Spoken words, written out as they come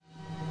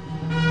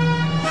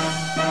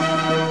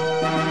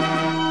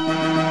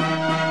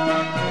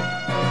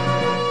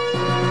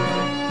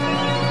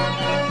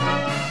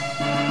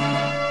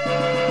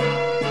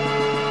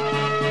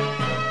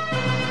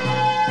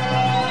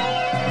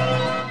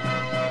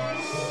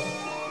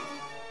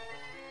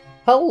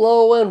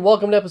Hello and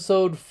welcome to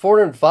episode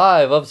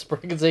 405 of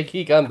Spring and Say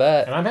Geek. I'm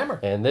Bat. And I'm Hammer.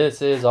 And this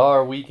is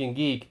our Week in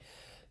Geek.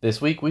 This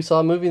week we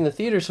saw a movie in the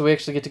theater, so we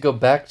actually get to go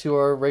back to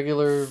our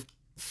regular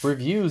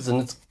reviews,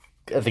 and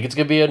I think it's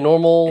going to be a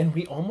normal... And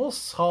we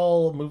almost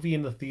saw a movie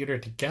in the theater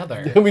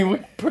together. I mean, we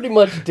pretty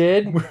much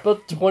did,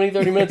 about 20,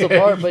 30 minutes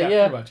apart, but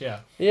yeah. Pretty much, yeah.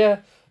 Yeah.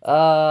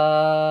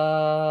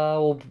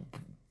 We'll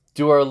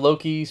do our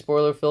Loki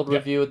spoiler-filled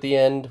review at the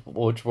end,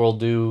 which we'll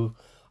do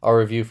our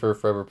review for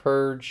Forever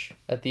Purge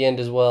at the end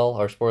as well,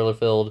 our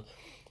spoiler-filled.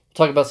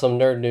 Talk about some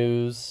nerd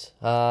news,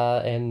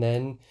 and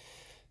then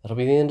that'll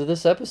be the end of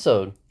this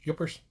episode.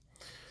 Yippers.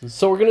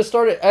 So we're going to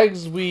start it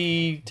as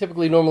we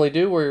typically normally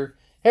do, where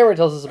Hammer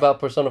tells us about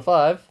Persona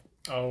 5.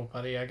 Oh,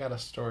 buddy, I got a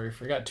story.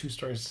 Forgot two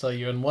stories to tell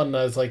you, and one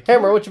is like...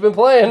 Hammer, what you been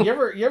playing? You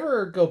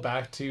ever go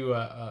back to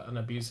an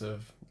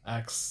abusive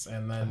ex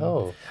and then...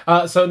 Oh.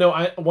 So, no,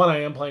 I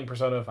am playing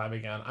Persona 5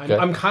 again.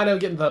 I'm kind of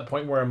getting to that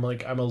point where I'm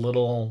a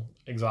little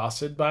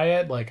exhausted by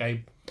it.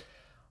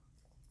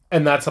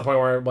 And that's the point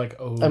where I'm like,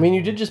 oh... I mean,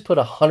 you did just put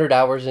 100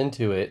 hours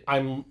into it.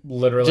 I'm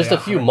literally... Just a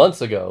few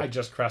months ago. I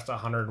just crossed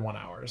 101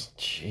 hours.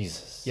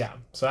 Jesus. Yeah.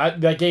 So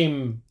that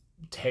game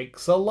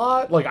takes a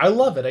lot. I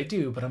love it. I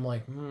do. But I'm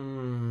like,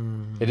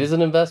 It is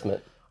an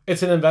investment.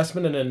 It's an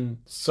investment. And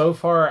so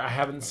far, I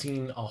haven't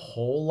seen a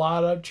whole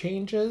lot of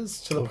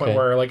changes to the point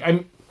where,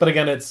 But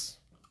again, it's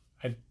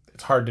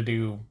hard to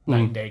do night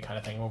and day kind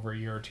of thing over a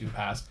year or two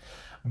past.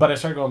 But I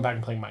started going back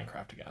and playing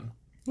Minecraft again.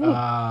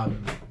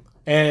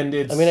 And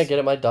it's... I mean, I get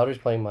it. My daughter's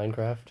playing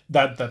Minecraft.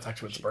 That's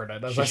actually what spurred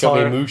it. She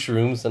showed me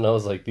mushrooms, and I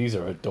was like, these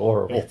are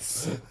adorable.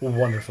 It's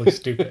wonderfully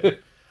stupid.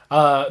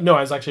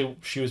 No,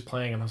 she was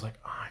playing, and I was like,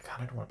 oh my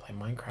god, I don't want to play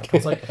Minecraft. I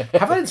was like,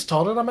 have I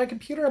installed it on my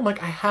computer? I'm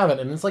like, I haven't.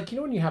 And it's like,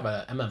 when you have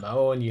a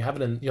MMO, and you have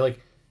it in, you're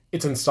like,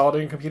 it's installed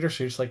on your computer,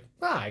 so you're just like,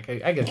 I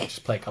can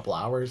just play a couple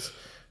hours,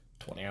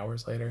 20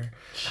 hours later.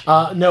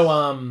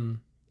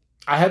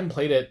 I hadn't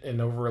played it in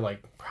over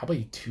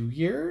probably 2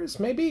 years,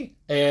 maybe,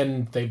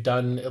 and they've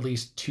done at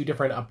least 2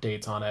 different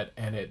updates on it,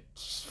 and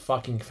it's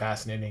fucking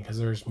fascinating because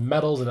there's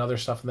metals and other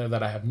stuff in there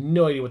that I have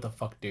no idea what the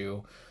fuck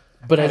do,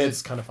 but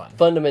it's kind of fun.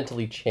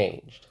 Fundamentally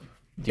changed.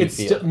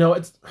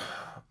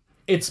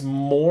 It's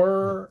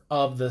more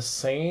of the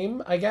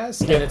same, I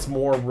guess, and it's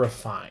more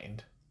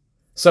refined.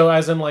 So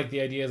as in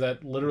the idea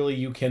that literally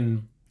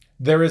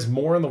there is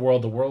more in the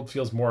world. The world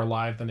feels more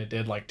alive than it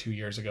did 2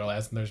 years ago,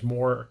 as in there's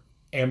more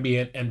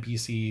ambient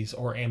NPCs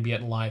or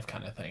ambient live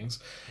kind of things.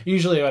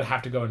 Usually I would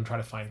have to go and try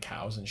to find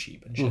cows and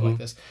sheep and shit like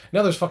this.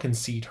 Now there's fucking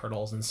sea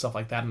turtles and stuff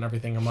like that and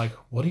everything. I'm like,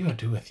 what do you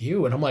do with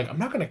you? And I'm like, I'm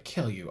not going to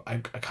kill you. I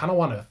kind of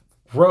want to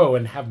grow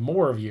and have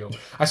more of you.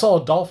 I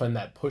saw a dolphin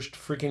that pushed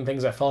freaking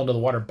things that fell into the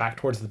water back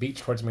towards the beach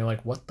towards me.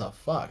 Like, what the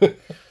fuck?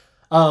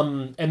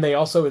 And they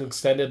also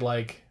extended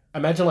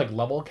imagine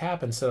level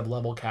cap. Instead of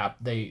level cap,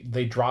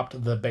 they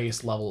dropped the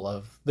base level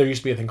of... There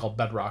used to be a thing called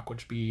bedrock,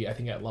 which be, I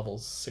think, at level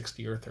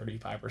 60 or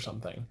 35 or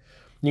something.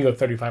 You go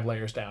 35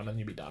 layers down and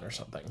you'd be done or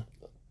something.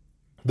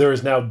 There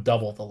is now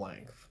double the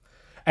length.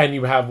 And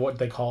you have what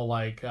they call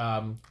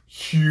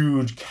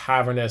huge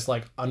cavernous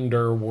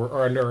under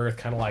earth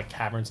kind of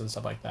caverns and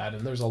stuff like that.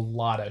 And there's a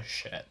lot of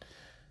shit.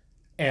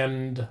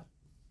 And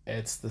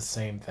it's the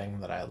same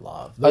thing that I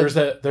love. There's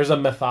a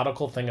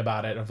methodical thing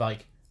about it of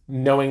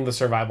knowing the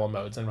survival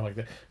modes and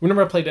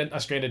whenever I played A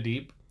Stranded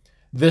Deep,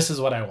 this is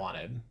what I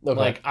wanted.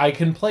 Okay.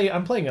 I'm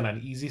playing it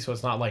on easy, so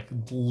it's not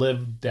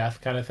live death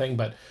kind of thing,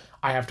 but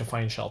I have to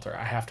find shelter.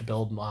 I have to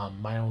build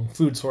my own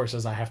food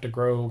sources. I have to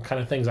grow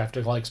kind of things. I have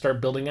to start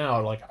building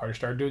out. I already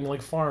started doing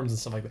farms and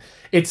stuff like that.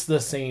 It's the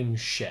same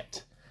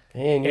shit.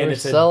 Man, you're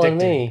selling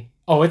me.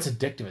 Oh, it's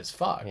addictive as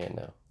fuck. Yeah,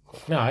 no.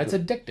 No, it's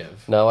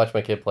addictive. No, I watch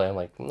my kid play. I'm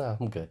like, no,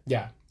 I'm good.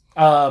 Yeah.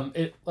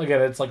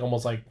 It's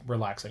almost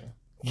relaxing.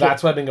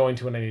 That's what I've been going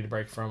to when I need a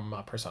break from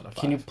Persona 5.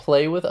 Can you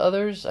play with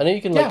others? I know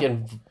you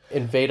can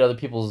invade other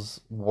people's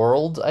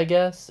worlds, I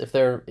guess, if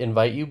they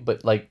invite you,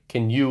 but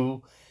can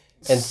you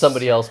and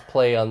somebody else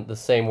play on the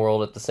same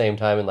world at the same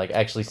time and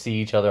actually see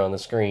each other on the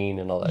screen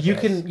and all that?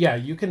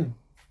 You can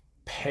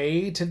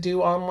pay to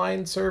do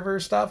online server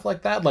stuff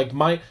like that.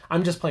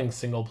 I'm just playing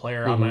single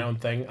player on my own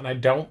thing, and I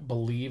don't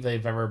believe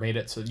they've ever made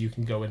it so you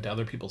can go into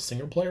other people's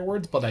single player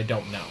worlds, but I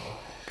don't know.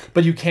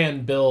 But you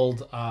can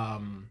build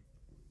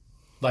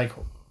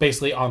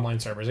basically online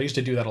servers. I used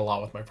to do that a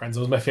lot with my friends. It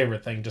was my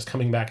favorite thing, just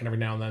coming back and every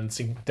now and then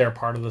seeing their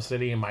part of the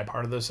city and my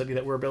part of the city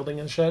that we're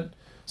building and shit.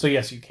 So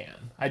yes, you can.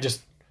 I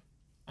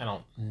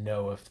don't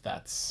know if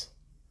that's...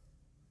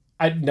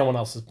 no one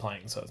else is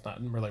playing, so it's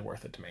not really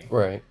worth it to me.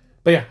 Right.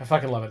 But yeah, I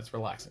fucking love it. It's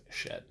relaxing as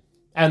shit.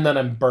 And then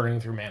I'm burning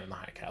through Man in the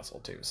High Castle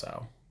too,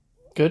 so...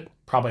 Good.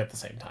 Probably at the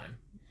same time.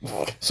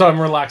 So I'm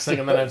relaxing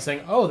and then I'm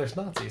saying, oh, there's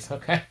Nazis.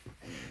 Okay.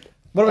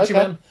 What about you,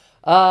 man?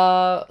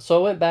 So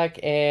I went back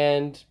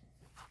and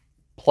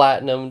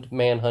platinumed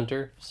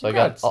Manhunter. So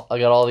Congrats. I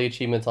got all the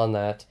achievements on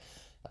that.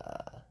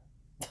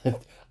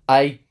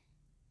 I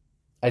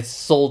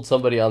sold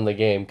somebody on the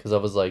game because I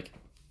was like,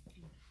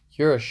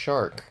 "You're a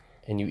shark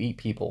and you eat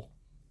people,"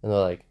 and they're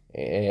like,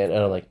 and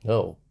I'm like,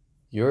 "No,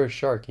 you're a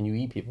shark and you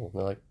eat people. And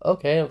they're like,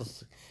 okay.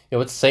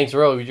 It's Saints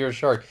Row. You're a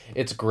shark.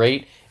 It's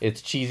great.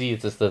 It's cheesy.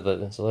 It's this, so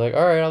they're like,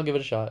 all right, I'll give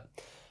it a shot.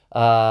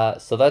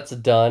 So that's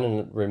done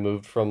and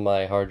removed from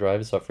my hard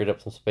drive, so I freed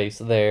up some space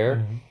there.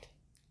 Mm-hmm.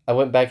 I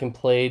went back and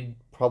played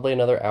probably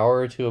another hour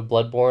or two of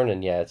Bloodborne,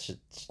 and yeah, it's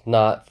just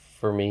not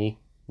for me.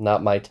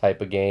 Not my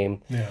type of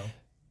game. Yeah.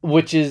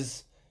 Which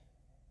is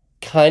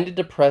kind of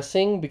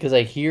depressing because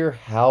I hear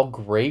how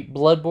great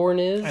Bloodborne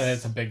is. And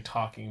it's a big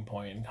talking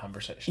point in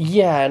conversation.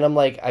 Yeah, and I'm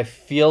like, I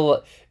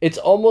feel it's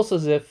almost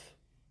as if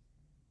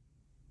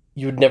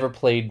you had never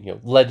played,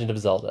 Legend of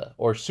Zelda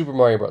or Super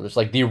Mario Brothers,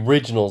 like the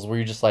originals, where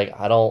you're just like,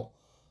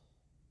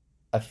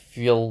 I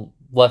feel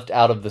left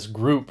out of this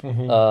group.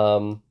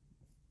 Mm-hmm.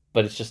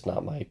 But it's just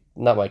not my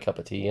cup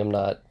of tea. I'm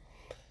not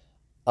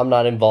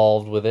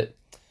involved with it.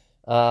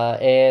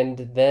 And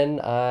then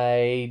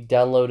I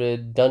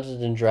downloaded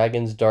Dungeons and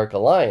Dragons Dark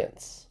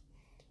Alliance,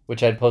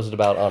 which I'd posted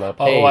about on a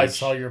page. Oh, I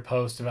saw your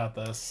post about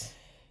this.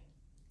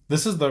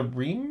 This is the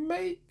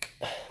remake?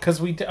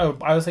 Because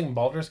I was thinking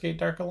Baldur's Gate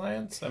Dark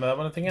Alliance. Am I that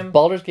what I'm thinking?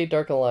 Baldur's Gate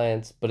Dark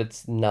Alliance, but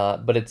it's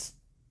not. But it's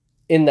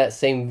in that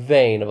same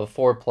vein of a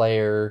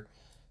 4-player,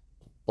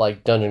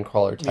 like, dungeon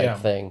crawler type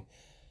thing.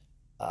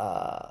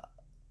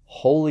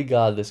 Holy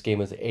God, this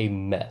game is a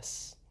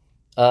mess.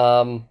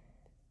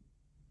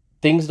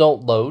 Things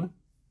don't load.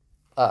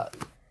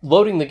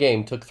 Loading the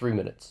game took 3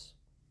 minutes.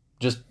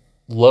 Just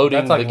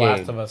loading the game. That's like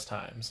Last of Us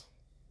times.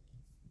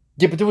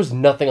 Yeah, but there was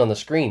nothing on the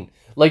screen.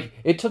 Like,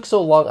 it took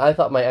so long, I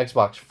thought my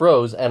Xbox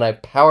froze, and I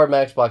powered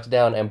my Xbox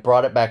down and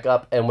brought it back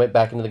up and went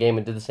back into the game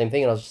and did the same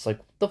thing, and I was just like,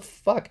 what the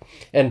fuck?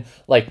 And,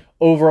 like,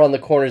 over on the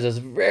corners, this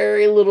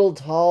very little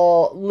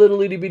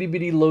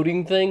itty-bitty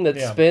loading thing that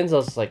spins. I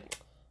was just like,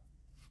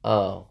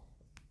 oh,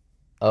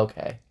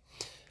 okay.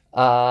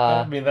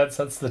 I mean, that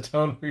sets the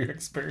tone for your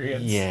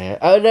experience. Yeah,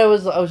 I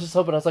was just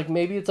hoping. I was like,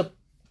 maybe it's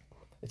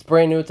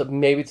brand new.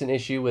 Maybe it's an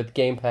issue with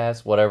Game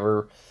Pass,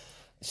 whatever.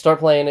 Start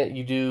playing it.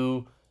 You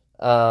do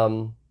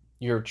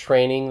your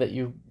training that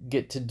you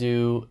get to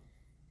do,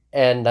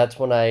 and that's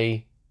when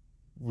I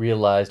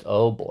realized,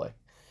 oh boy,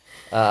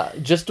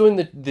 just doing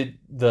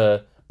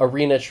the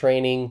arena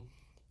training.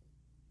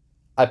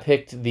 I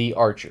picked the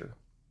archer,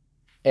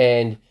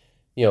 and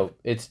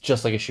it's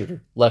just like a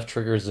shooter: left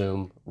trigger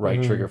zoom,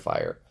 right trigger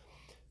fire.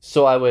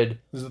 So I would...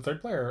 Is it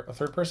third player, a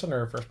third person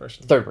or a first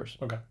person? Third person.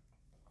 Okay.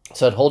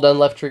 So I'd hold down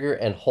left trigger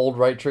and hold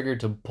right trigger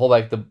to pull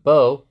back the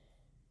bow,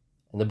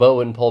 and the bow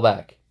wouldn't pull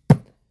back.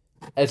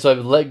 And so I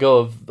would let go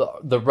of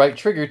the right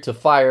trigger to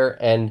fire,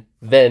 and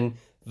then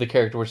the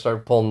character would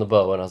start pulling the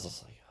bow. And I was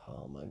just like,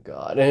 oh my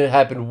God. And it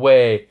happened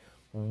way,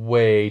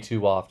 way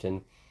too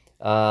often.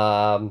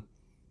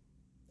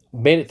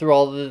 Made it through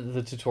all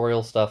the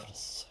tutorial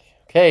stuff.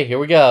 Okay, here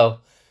we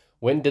go.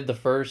 Went and did the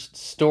first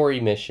story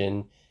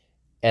mission.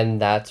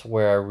 And that's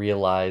where I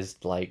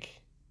realized,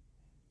 like,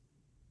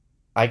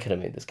 I could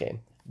have made this game.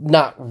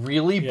 Not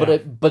really, but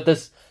it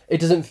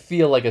doesn't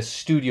feel like a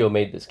studio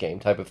made this game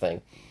type of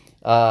thing.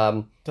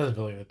 Doesn't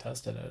feel like they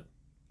tested it.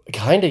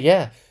 Kind of,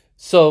 yeah.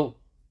 So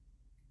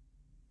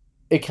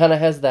it kind of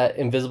has that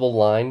invisible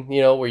line,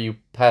 where you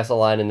pass a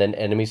line and then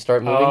enemies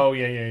start moving. Oh,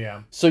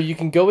 yeah. So you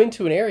can go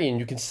into an area and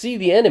you can see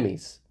the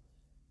enemies.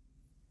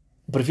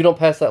 But if you don't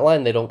pass that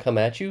line, they don't come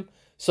at you.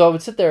 So I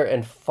would sit there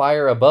and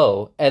fire a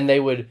bow, and they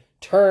would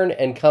turn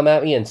and come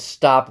at me and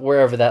stop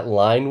wherever that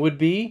line would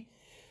be.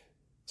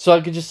 So I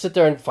could just sit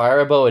there and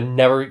fire a bow and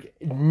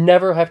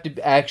never have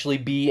to actually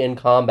be in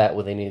combat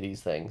with any of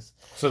these things.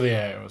 So the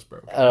AI was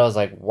broken. And I was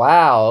like,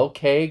 wow,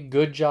 okay,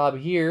 good job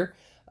here.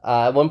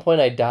 At one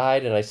point I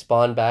died and I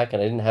spawned back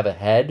and I didn't have a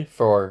head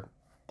for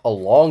a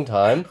long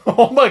time.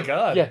 Oh my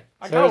God. Yeah.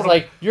 So I was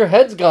like, your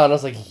head's gone. I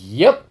was like,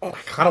 yep. I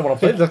kind of want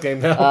to play this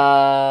game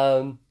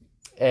now.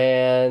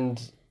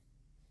 And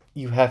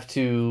you have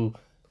to...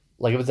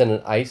 Like, it was in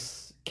an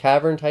ice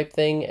cavern type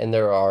thing, and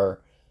there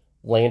are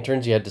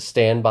lanterns you had to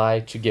stand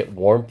by to get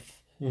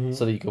warmth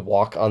so that you could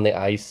walk on the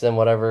ice and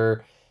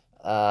whatever.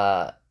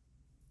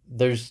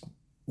 There's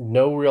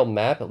no real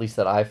map, at least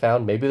that I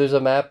found. Maybe there's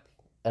a map,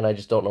 and I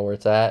just don't know where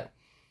it's at.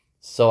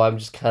 So I'm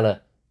just kind of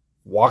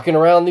walking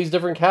around these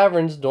different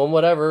caverns, doing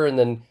whatever, and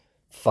then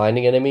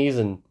finding enemies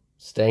and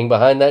staying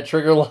behind that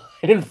trigger line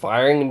and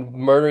firing and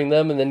murdering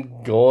them and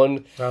then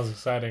going. Sounds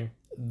exciting.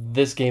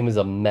 This game is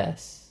a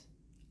mess.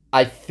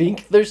 I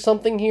think there's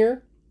something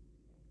here,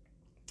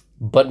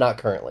 but not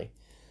currently.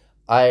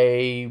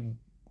 I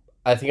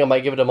think I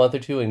might give it a month or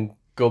two and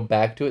go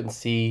back to it and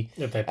see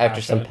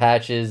after some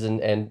patches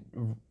and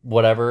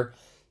whatever.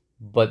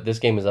 But this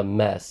game is a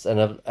mess, and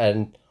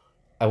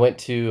I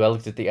looked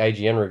at the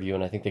IGN review,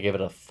 and I think they gave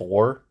it a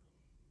 4,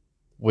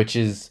 which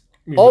is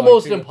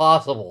almost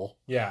impossible.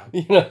 Yeah.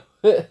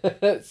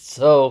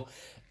 So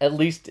at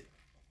least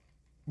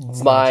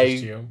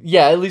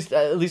at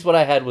least what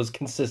I had was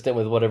consistent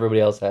with what everybody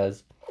else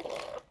has.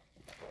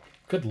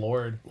 Good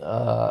Lord.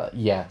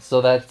 Yeah.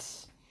 So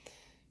that's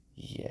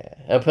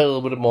I played a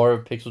little bit more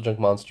of Pixel Junk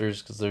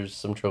Monsters because there's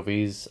some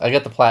trophies. I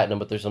got the platinum,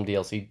 but there's some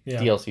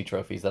DLC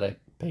trophies that I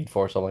paid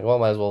for. So I'm like, well, I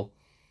might as well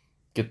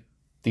get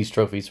these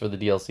trophies for the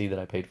DLC that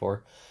I paid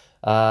for.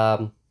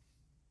 I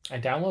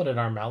downloaded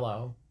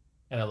Armello,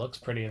 and it looks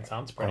pretty and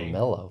sounds pretty.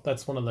 Armello.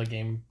 That's one of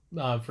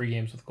the free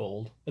games with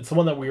gold. It's the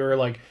one that we were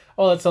like,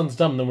 oh, that sounds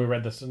dumb. Then we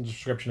read this in the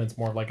description. It's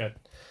more of like a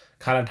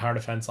kind of tower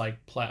defense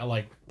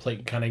play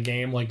kind of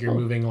game. Like you're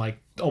moving like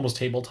almost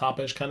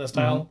tabletop-ish kind of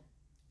style.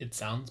 Mm-hmm. It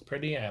sounds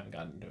pretty. I haven't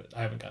gotten to it.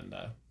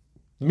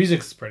 The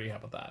music's pretty. How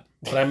about that?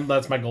 But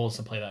that's my goal is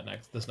to play that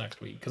this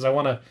next week because I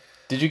want to.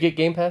 Did you get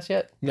Game Pass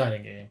yet? No, I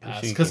didn't get Game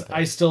Pass because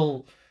I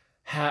still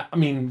have. I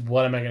mean,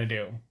 what am I gonna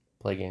do?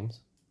 Play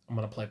games. I'm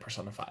gonna play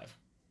Persona 5,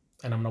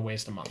 and I'm gonna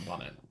waste a month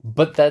on it.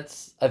 But I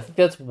think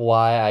that's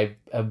why I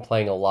am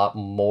playing a lot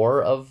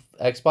more of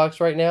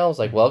Xbox right now. It's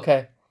like, well,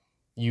 okay,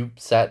 you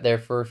sat there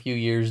for a few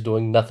years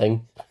doing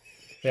nothing.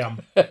 Yeah.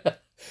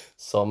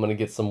 So I'm gonna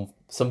get some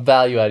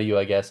value out of you,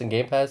 I guess. And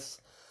Game Pass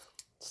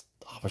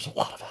offers a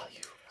lot of value.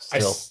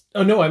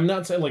 Still. No, I'm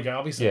not saying like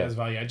obviously it has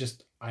value.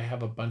 I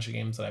have a bunch of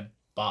games that I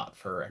bought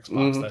for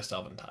Xbox that I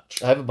still haven't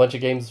touched. I have a bunch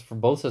of games for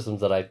both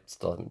systems that I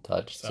still haven't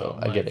touched. So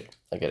I get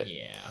it.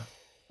 Yeah.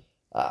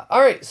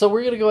 All right, so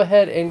we're going to go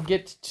ahead and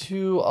get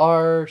to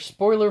our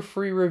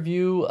spoiler-free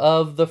review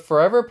of The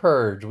Forever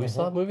Purge. We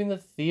saw a movie in the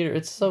theater.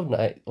 It's so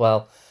nice.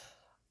 Well,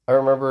 I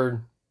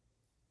remember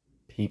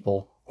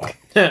people.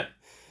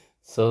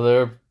 So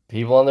there are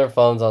people on their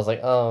phones. I was like,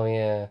 oh,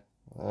 yeah,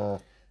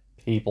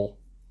 people.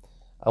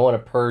 I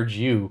want to purge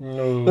you.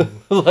 No.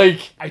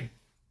 Like, I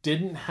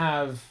didn't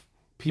have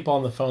people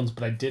on the phones,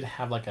 but I did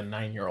have like a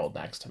 9-year-old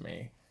next to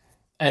me.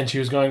 And she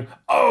was going,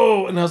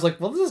 oh, and I was like,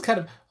 well, this is kind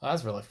of,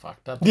 that's really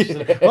fucked up.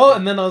 Oh,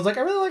 and then I was like,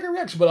 I really like her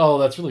reaction, but oh,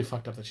 that's really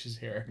fucked up that she's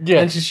here. Yeah.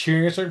 And she's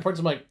cheering at certain points.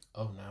 I'm like,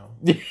 oh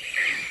no.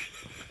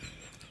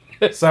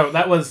 So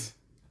that was,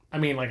 I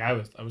mean, like I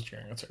was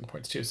cheering at certain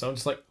points too. So I'm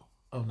just like,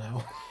 oh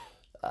no.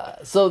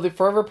 So the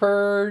Forever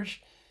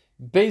Purge,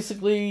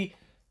 basically,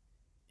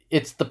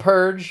 it's the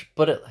purge,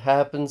 but it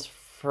happens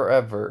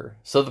forever.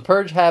 So the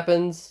purge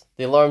happens,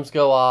 the alarms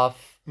go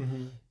off.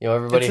 Mm-hmm. You know,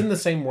 everybody. It's in the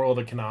same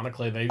world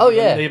canonically.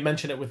 They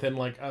mention it within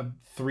like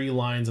 3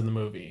 lines in the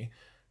movie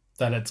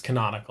that it's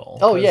canonical.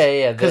 Oh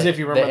yeah. Because if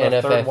you remember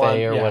the third one,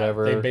 or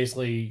whatever, they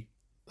basically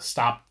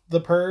stopped the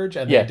purge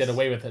and they did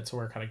away with it. So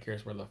we're kind of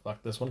curious where the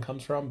fuck this one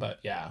comes from. But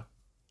yeah.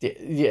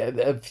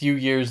 A few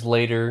years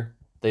later,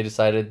 they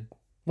decided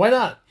why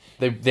not.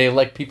 They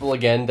elect people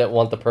again that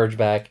want the purge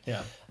back.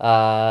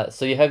 Yeah.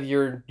 So you have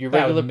your regular.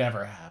 That would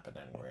never happen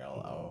in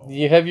real. Oh.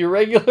 You have your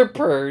regular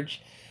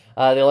purge.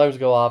 The alarms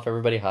go off.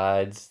 Everybody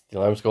hides. The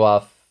alarms go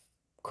off.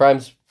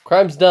 Crime's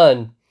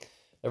done.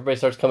 Everybody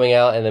starts coming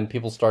out, and then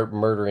people start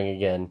murdering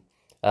again.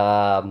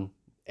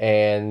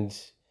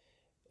 And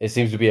it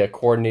seems to be a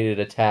coordinated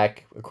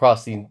attack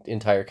across the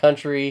entire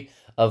country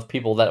of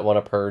people that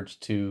want to purge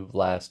to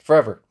last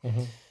forever.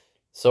 Mm-hmm.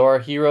 So our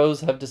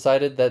heroes have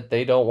decided that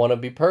they don't want to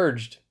be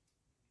purged.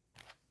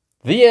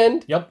 The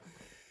end. Yep.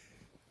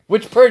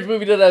 Which purge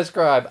movie did I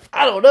describe?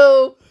 I don't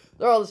know.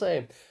 They're all the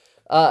same.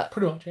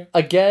 Pretty much, yeah.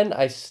 Again,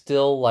 I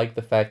still like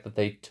the fact that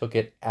they took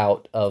it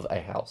out of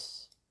a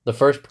house. The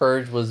first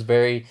purge was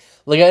very...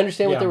 Like, I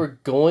understand what they were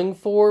going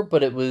for,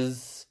 but it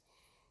was...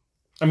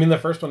 I mean, the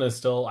first one is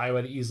still... I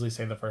would easily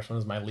say the first one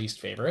is my least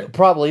favorite.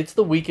 Probably. It's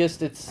the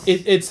weakest. It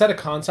set a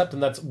concept,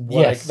 and that's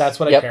what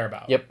I care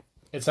about. Yep.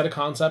 It set a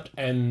concept,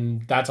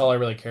 and that's all I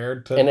really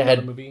cared to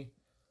the movie.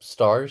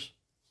 Stars.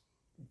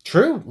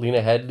 True.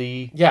 Lena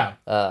Headey. Yeah.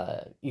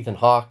 Ethan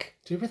Hawke.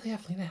 Do you really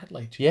have Lena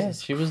Headey?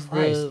 Yes, she was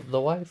the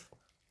wife.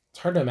 It's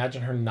hard to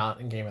imagine her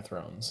not in Game of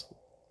Thrones.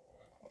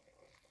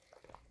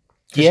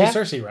 She's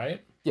Cersei,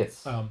 right?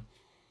 Yes. But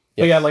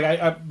yeah, like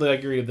I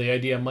agree with the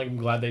idea. I'm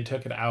glad they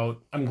took it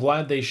out. I'm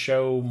glad they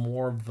show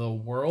more of the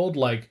world.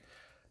 Like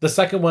the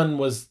second one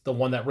was the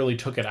one that really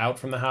took it out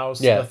from the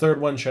house. Yeah. The third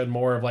one showed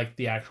more of like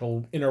the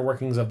actual inner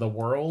workings of the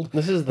world.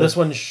 This is the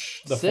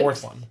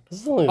fourth one.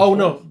 This is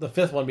only the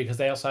fifth one because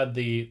they also had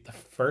the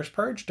first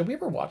Purge. Did we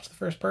ever watch the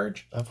first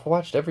Purge? I've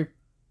watched every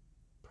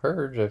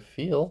Purge. I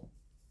feel.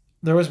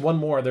 There was one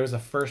more. There was a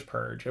first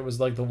Purge. It was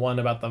like the one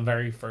about the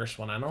very first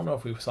one. I don't know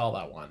if we saw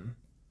that one.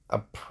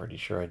 I'm pretty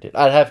sure I did.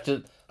 I'd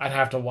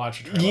have to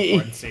watch a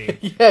trailer and see.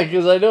 Yeah,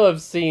 because I know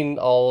I've seen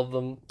all of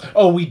them.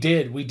 Oh, we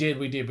did.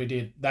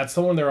 That's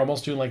the one they're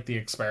almost doing like the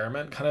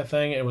experiment kind of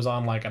thing. It was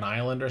on like an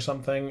island or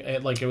something.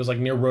 It was like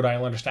near Rhode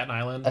Island or Staten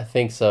Island. I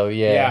think so.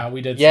 Yeah. Yeah, we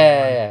did.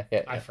 Yeah.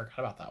 I forgot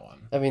about that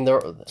one. I mean,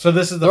 so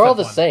this is they're all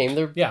the same.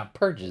 They're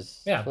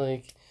purges. Yeah.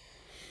 Like,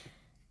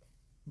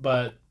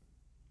 but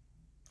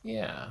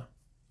yeah.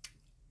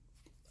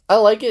 I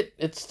like it.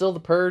 It's still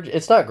the purge.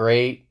 It's not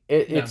great.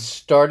 It's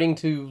starting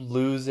to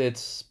lose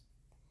its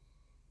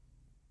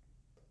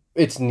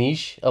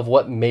niche of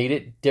what made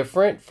it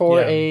different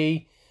for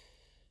a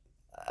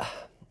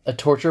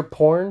torture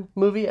porn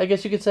movie, I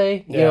guess you could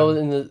say. You know,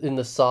 in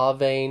the Saw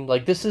vein.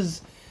 Like this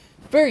is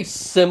very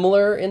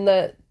similar in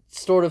that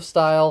sort of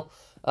style,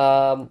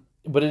 but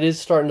it is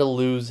starting to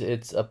lose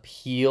its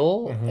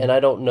appeal, and I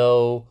don't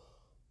know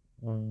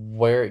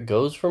where it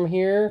goes from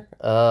here.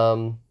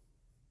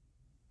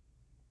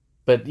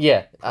 But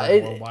yeah,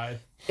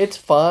 it's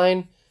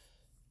fine.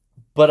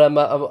 But I'm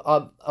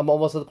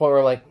almost at the point where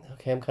I'm like,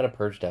 okay, I'm kind of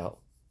purged out.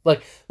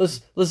 Like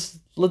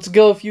let's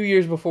go a few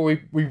years before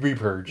we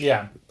repurge.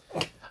 Yeah.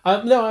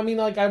 No, I mean,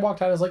 like, I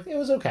walked out, I was like, it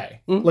was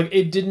okay. Mm-hmm. Like,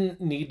 it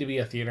didn't need to be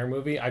a theater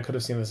movie. I could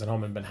have seen this at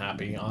home and been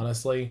happy,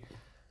 honestly.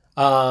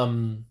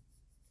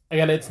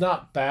 Again, it's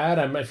not bad.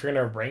 If you're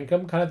going to rank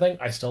them kind of thing,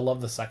 I still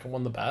love the second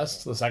one the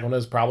best. The second one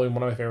is probably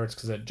one of my favorites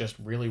because it just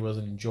really was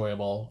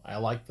enjoyable. I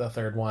liked the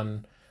third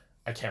one.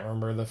 I can't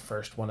remember the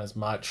first one as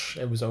much.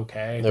 It was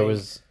okay. There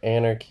was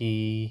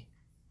Anarchy.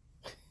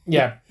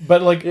 Yeah,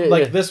 but like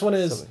Yeah. this one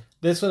is... Something.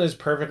 This one is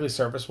perfectly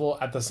serviceable.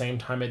 At the same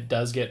time, it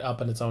does get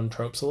up in its own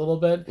tropes a little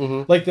bit.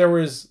 Mm-hmm. Like, there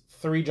was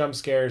 3 jump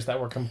scares that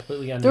were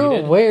completely There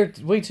unneeded. were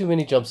way too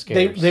many jump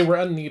scares. They were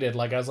unneeded.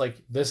 Like, I was like,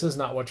 this is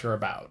not what you're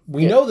about.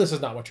 We know this is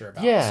not what you're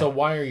about. Yeah. So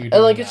why are you doing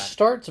and like that? it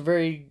starts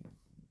very,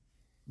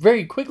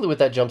 very quickly with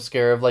that jump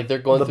scare of like they're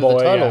going The through the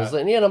boy, tunnels,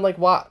 yeah. and I'm like,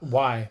 what?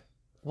 Why?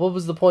 What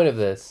was the point of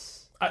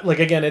this? Like,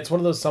 again, it's one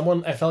of those,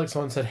 I felt like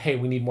someone said, hey,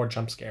 we need more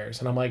jump scares.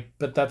 And I'm like,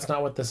 but that's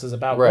not what this is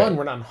about. Right. One,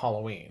 we're not in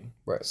Halloween.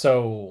 Right.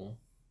 So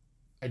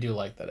I do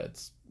like that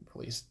it's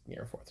released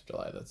near 4th of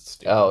July. That's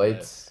stupid. Oh, but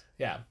it's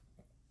yeah.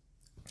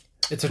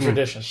 It's a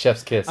tradition.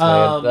 chef's kiss,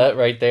 man. That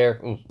right there.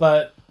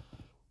 But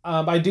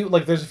I do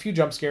like. There's a few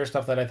jump scare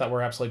stuff that I thought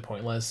were absolutely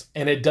pointless,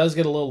 and it does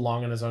get a little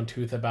long in his own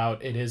tooth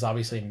about it is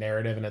obviously a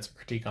narrative and it's a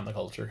critique on the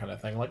culture kind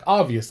of thing. Like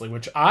obviously,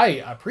 which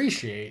I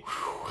appreciate,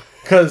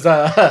 because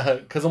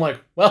I'm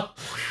like, well,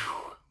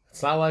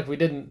 it's not like we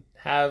didn't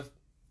have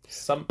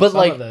some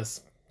like, of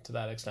this to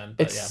that extent.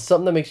 But It's yeah.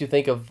 something that makes you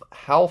think of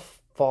how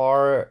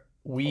far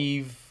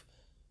we've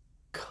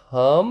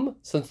come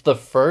since the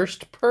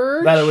first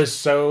Purge. That it was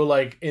so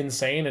like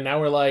insane, and now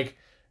we're like,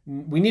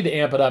 we need to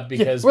amp it up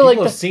because we're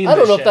people like, have seen. I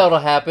don't this know if shit. that'll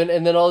happen,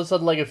 and then all of a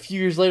sudden, like a few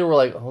years later, we're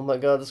like, oh my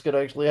god, this could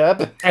actually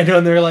happen. I know,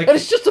 and they're like, And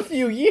it's just a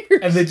few years.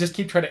 and they just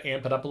keep trying to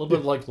amp it up a little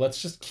bit. Like, let's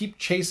just keep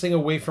chasing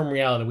away from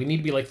reality. We need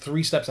to be like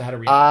 3 steps ahead of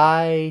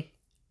reality.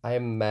 I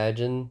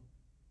imagine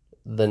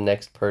the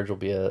next Purge will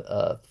be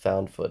a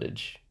found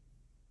footage.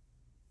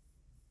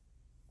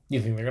 You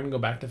think they're gonna go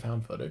back to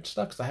found footage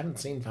stuff? Because I haven't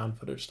seen found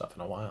footage stuff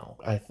in a while.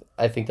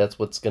 I think that's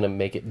what's gonna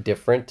make it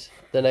different.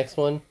 The next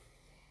one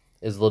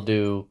is they'll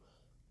do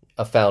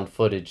a found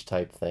footage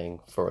type thing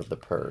for the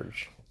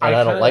Purge. And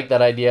I don't like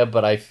that idea,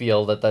 but I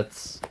feel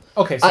that's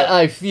Okay, so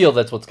I feel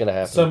that's what's gonna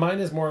happen. so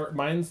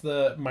mine's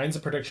a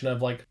prediction of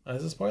like,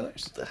 is it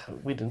spoilers?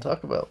 We didn't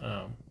talk about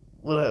Oh,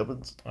 what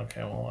happens.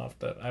 okay. Well, I'll have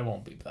to. I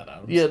won't beep that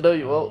out. Yeah, no,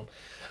 you won't.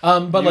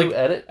 But You like,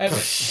 edit.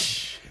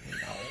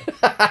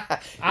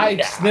 I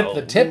No, snip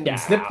the tip and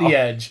snip the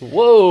edge.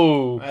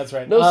 Whoa! That's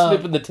right. No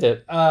snipping the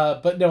tip.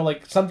 But no,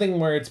 like something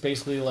where it's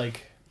basically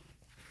like,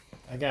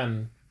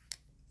 again,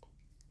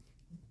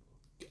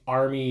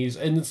 armies,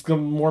 and it's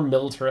more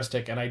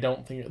militaristic. And I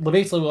don't think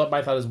basically what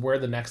my thought is where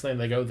the next thing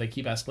they go, they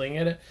keep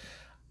escalating it.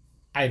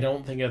 I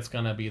don't think it's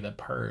gonna be the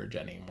Purge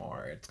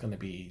anymore. It's gonna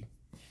be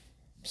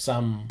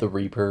some The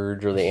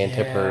repurge or the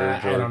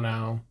anti-purge. I don't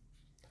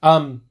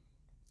know.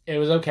 It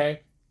was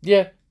okay.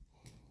 Yeah,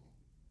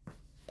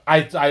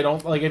 I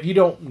don't like if you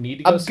don't need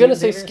to. Go I'm see it gonna in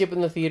say theaters. skip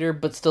in the theater,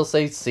 but still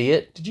say see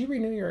it. Did you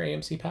renew your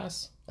AMC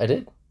pass? I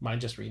did. Mine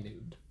just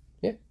renewed.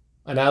 Yeah.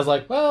 And I was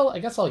like, well, I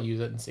guess I'll use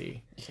it and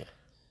see.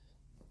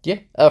 Yeah,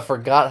 I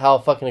forgot how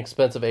fucking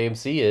expensive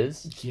AMC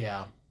is.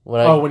 Yeah.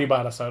 When I When you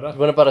bought a soda?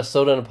 when I bought a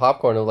soda and a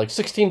popcorn, it was like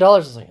 $16. I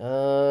was like,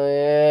 oh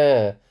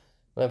yeah,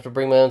 I have to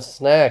bring my own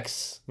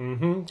snacks.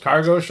 Mm-hmm.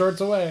 Cargo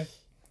shorts away.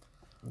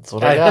 That's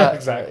what I got.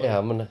 Exactly.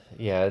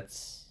 Yeah,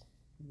 it's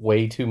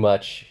way too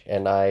much,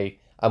 and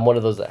I'm one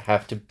of those that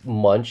have to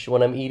munch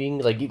when I'm eating.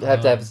 Like you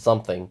have to have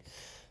something,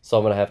 so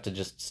I'm gonna have to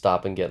just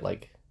stop and get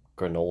like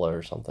granola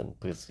or something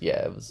because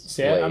it was.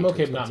 See, way I'm too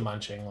okay with not expensive.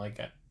 munching. Like,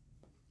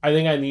 I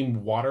think I need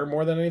water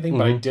more than anything,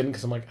 but I Mhm. didn't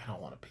because I'm like, I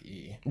don't want to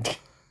pee.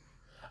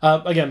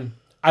 Again,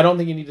 I don't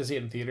think you need to see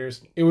it in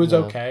theaters. It was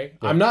No. okay.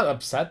 Yeah. I'm not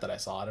upset that I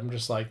saw it. I'm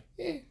just like,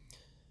 eh.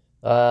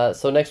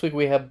 So next week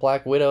we have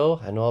Black Widow.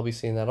 I know I'll be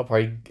seeing that. I'll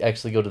probably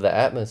actually go to the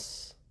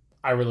Atmos.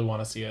 I really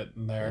want to see it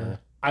in there. Yeah.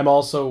 I'm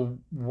also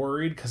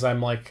worried because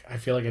I'm like, I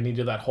feel like I need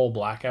to do that whole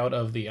blackout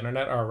of the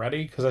internet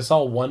already because I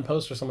saw one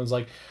post where someone's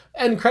like,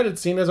 end credit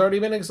scene has already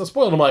been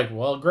spoiled. I'm like,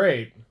 well,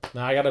 great.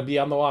 Now I got to be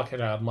on the walkout.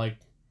 I'm like,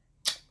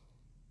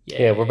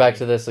 Yeah, we're back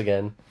to this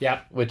again.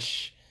 Yeah.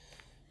 Which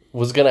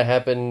was gonna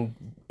happen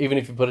even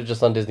if you put it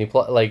just on Disney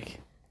Plus. Like,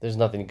 there's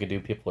nothing you could do.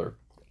 People are.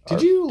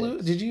 Did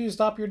you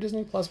stop your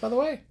Disney Plus, by the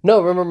way?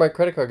 No, remember my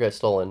credit card got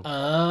stolen.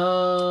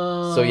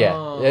 Oh. So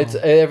yeah,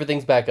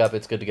 everything's back up.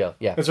 It's good to go.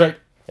 Yeah. That's right.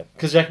 Yep.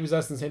 Because Jackie was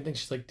asking the same thing.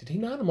 She's like, did he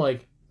not? I'm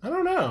like, I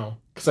don't know.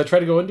 Because I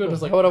tried to go into it and I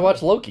was like, How would I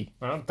watch Loki?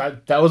 well,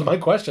 that was my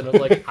question. I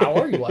was like, how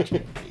are you watching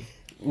it?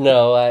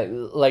 No,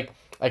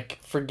 I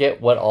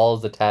forget what all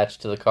is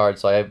attached to the card,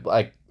 so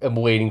I am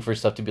waiting for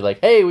stuff to be like,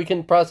 hey, we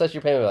can process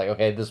your payment. Like,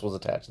 okay, this was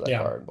attached to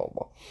that card. Blah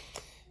blah.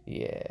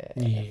 Yeah.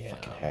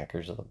 Fucking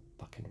hackers are the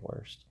fucking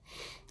worst.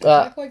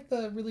 Act like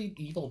the really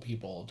evil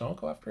people. Don't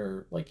go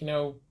after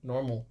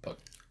normal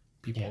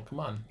people. Yeah. Come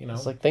on,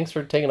 It's like, thanks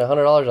for taking $100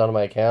 out of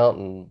my account,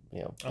 and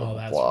Oh,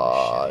 that's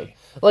blah. really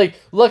shitty. Like,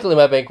 luckily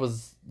my bank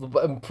was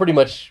pretty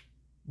much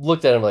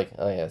looked at him like,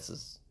 oh yeah, this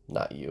is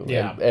not you,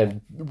 Yeah.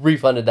 and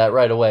refunded that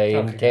right away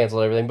and Okay.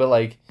 canceled everything. But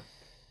like,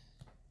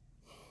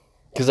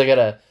 because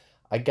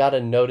I got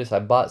a notice I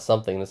bought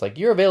something and it's like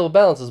your available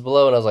balance is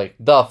below, and I was like,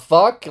 the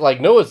fuck, like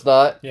no it's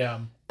not, Yeah.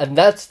 and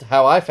that's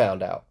how I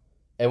found out.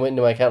 And went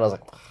into my account and I was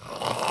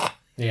like,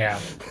 Yeah.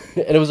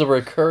 and it was a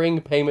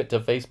recurring payment to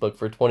Facebook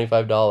for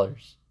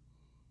 $25.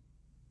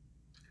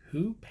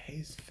 Who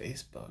pays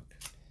Facebook?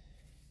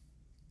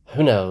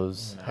 Who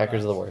knows? No,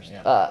 Hackers are the worst.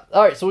 yeah.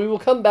 All right, so we will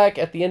come back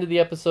at the end of the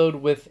episode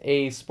with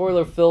a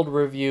spoiler-filled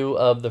review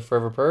of The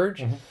Forever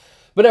Purge. Mhm.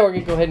 But now we're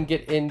going to go ahead and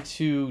get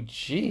into...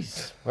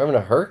 Jeez, we're having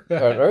an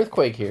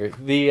earthquake here.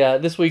 The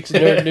this week's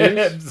nerd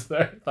news.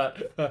 Sorry, I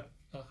thought a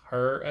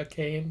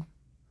hurricane.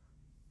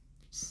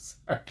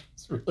 Sorry,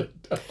 it's really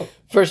dumb.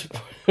 First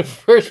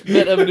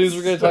bit of news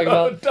we're going to talk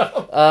about.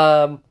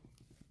 Dumb.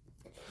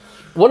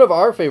 One of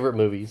our favorite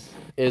movies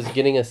is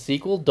getting a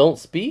sequel, Don't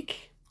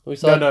Speak. We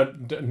saw No.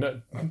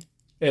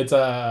 It's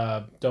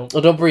don't. Oh,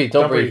 Don't Breathe.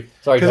 Don't breathe.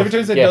 Sorry. Because every time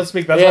you said yeah. "Don't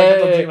Speak," that's Yeah, why I kept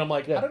yeah, on yeah, thinking. I'm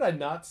like, yeah. how did I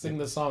not sing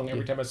the song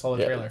every time I saw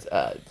the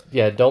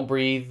trailer? Don't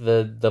Breathe.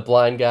 The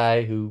blind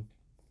guy who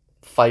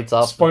fights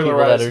off the Spoiler people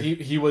that wise, are...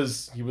 he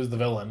was the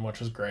villain, which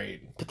was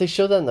great. But they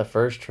showed that in the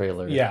first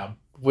trailer. Yeah,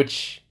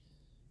 Which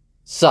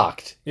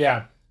sucked.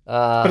 yeah,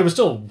 but it was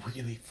still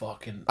really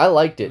fucking. I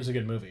liked It it. was a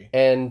good movie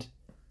And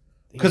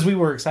because we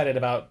were excited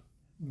about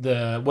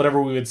the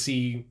whatever we would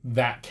see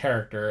that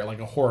character, like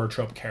a horror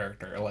trope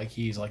character, like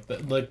he's like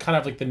the kind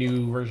of like the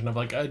new version of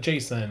like a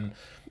Jason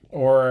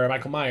or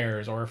Michael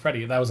Myers or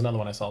Freddy. That was another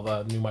one I saw,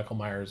 the new Michael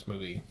Myers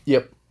movie.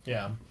 yep.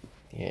 Yeah,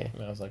 Yeah.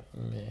 and I was like,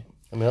 meh.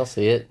 I mean, I'll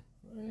see it.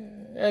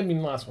 I mean,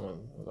 the last one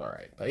was all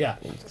right, but yeah,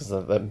 Because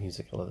of that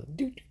music. I love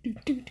it.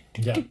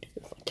 yeah,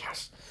 It's like,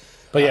 yes.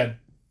 but yeah,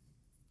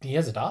 he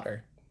has a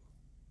daughter.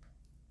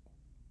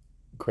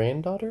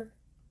 Granddaughter?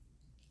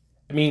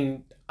 I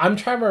mean, I'm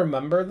trying to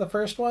remember the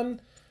first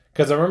one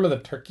because I remember the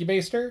turkey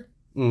baster.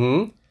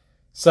 Mm-hmm.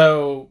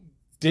 So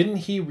didn't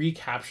he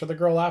recapture the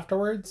girl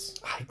afterwards?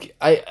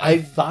 I I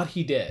thought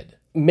he did.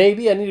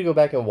 maybe I need to go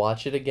back and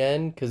watch it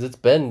again because it's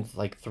been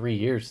like 3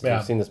 years since Yeah.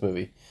 I've seen this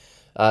movie.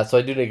 So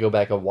I do need to go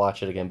back and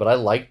watch it again. But I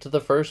liked the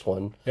first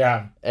one,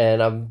 Yeah.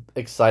 and I'm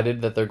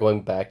excited that they're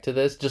going back to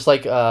this. Just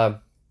like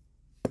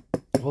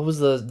what was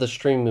the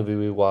stream movie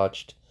we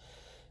watched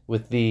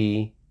with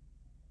the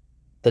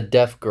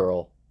deaf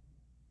girl?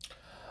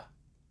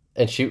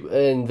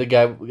 And the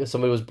guy,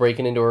 somebody was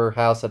breaking into her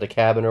house at a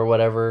cabin or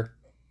whatever.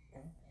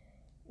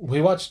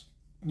 We watched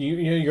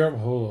you're.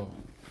 Oh.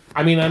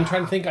 I mean, I'm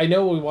trying to think. I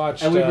know we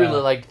watched. And we really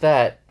liked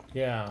that.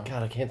 Yeah.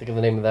 God, I can't think of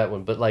the name of that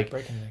one, but like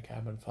Breaking in a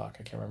cabin. Fuck,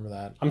 I can't remember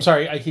that. I'm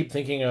sorry. I keep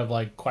thinking of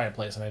like Quiet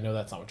Place, and I know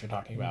that's not what you're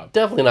talking about.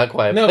 definitely not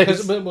Quiet No,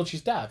 Place. because well,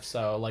 she's deaf,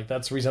 so like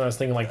that's the reason I was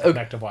thinking like Okay.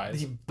 connective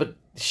wise. But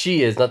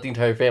she is not the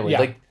entire family. Yeah.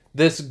 Like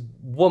this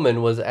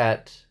woman was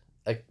at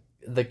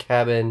the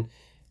cabin,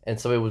 and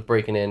somebody was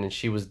breaking in, and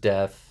she was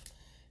deaf,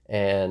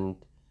 and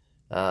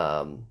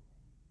God,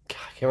 I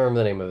can't remember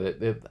the name of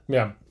it.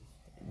 Yeah.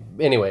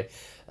 Anyway,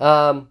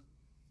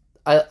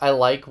 I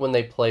like when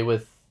they play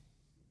with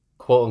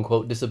quote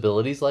unquote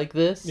disabilities like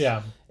this.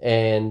 Yeah.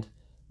 And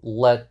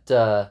let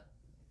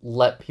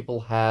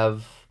people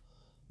have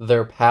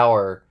their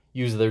power,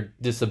 use their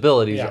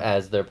disabilities Yeah.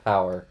 as their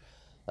power.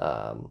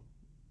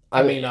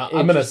 I mean,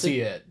 I'm gonna see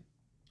it.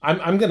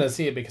 I'm gonna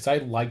see it because I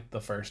liked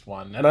the first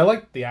one, and I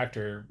liked the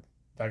actor.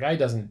 That guy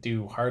doesn't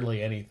do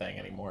hardly anything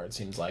anymore. It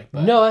seems like.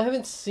 But No, I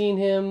haven't seen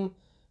him.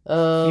 he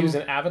was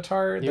in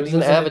Avatar. He then was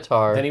in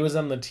Avatar. Then he was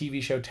on the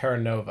TV show Terra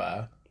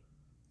Nova.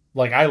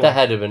 Like I That liked.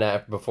 had to have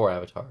been before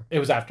Avatar. It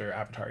was after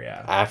Avatar.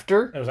 Yeah.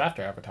 After? It was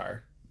after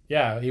Avatar.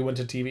 Yeah, he went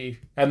to TV,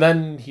 and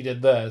then he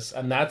did this,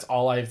 and that's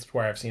all I've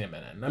seen him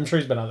in. And I'm sure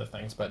he's been other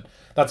things, but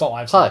that's all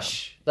I've seen.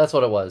 Hush. That's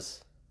what it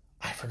was.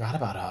 I forgot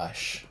about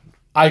Hush.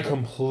 I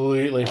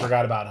completely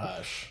forgot about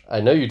Hush. I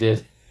know you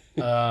did.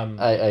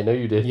 I I know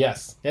you did.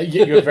 yes, yeah,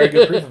 you have very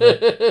good proof of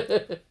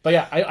it. But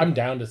yeah, I'm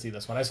down to see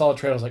this one. I saw the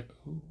trailer. I was like,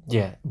 ooh,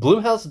 Yeah,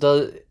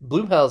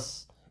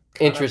 Blumhouse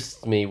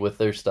interests me with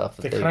their stuff.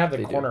 they That kind of have the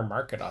they do. corner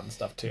market on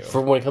stuff too.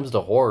 For when it comes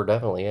to horror,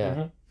 definitely,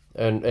 yeah,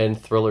 Mhm.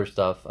 and thriller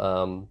stuff.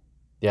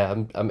 Yeah,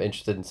 I'm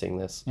interested in seeing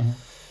this. Mhm.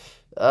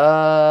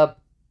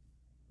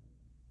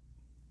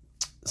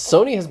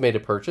 Sony has made a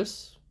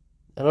purchase.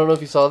 I don't know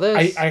if you saw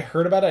this. I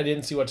heard about it. I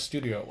didn't see what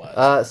studio it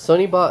was.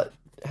 Sony bought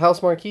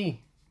House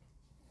Marquee.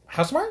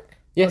 Housemarque?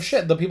 Yes. Oh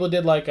shit! The people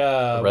did like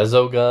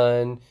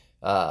Resogun.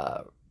 and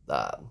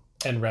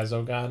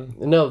Resogun.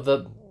 No,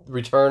 the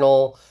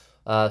Returnal,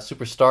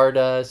 Super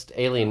Stardust,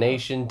 Alien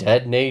Nation,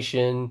 Dead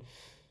Nation.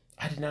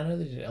 I did not know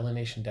they did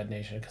Alienation, Dead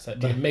Nation,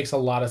 but it makes a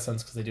lot of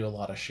sense because they do a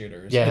lot of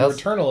shooters. Yeah, and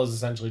Returnal is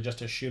essentially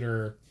just a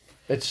shooter,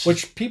 It's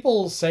which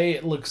people say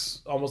it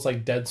looks almost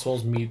like Dead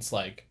Souls meets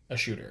like a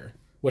shooter.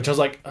 Which I was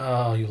like,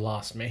 oh, you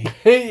lost me.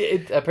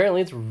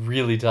 apparently it's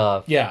really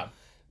tough. Yeah,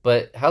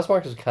 But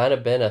Housemarque has kind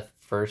of been a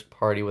first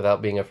party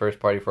without being a first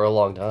party for a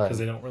long time. because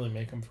they don't really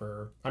make them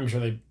for. I'm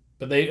sure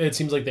it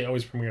seems like they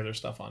always premiere their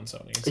stuff on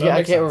Sony. So Yeah, it I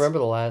makes can't sense. remember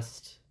the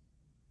last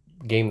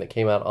game that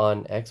came out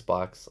on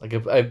Xbox.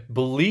 Like I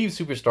believe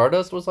Super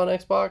Stardust was on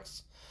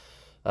Xbox,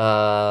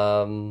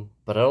 But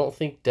I don't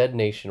think Dead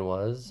Nation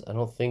was. I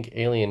don't think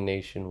Alien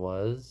Nation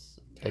was.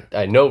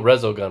 I know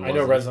Resogun wasn't. I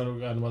know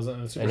Resogun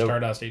wasn't, and Super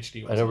Stardust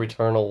HD wasn't. I know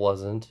Returnal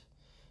wasn't.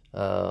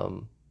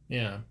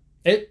 Yeah.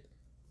 It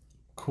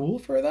cool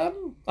for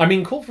them? I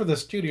mean, cool for the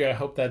studio. I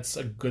hope that's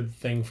a good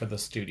thing for the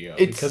studio.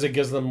 Because it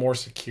gives them more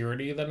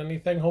security than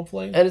anything,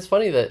 hopefully. And it's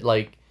funny that,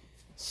 like,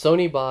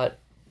 Sony bought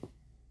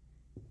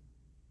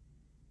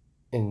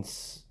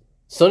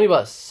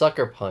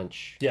Sucker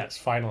Punch. Yes,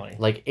 finally.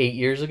 Like 8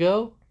 years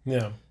ago.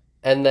 Yeah.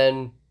 And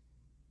then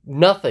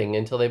nothing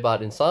until they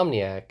bought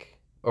Insomniac.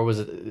 Or was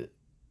it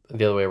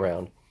the other way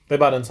around? They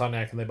bought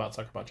Insomniac and they bought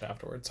Sucker Punch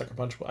afterwards. Sucker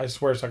Punch, I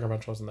swear Sucker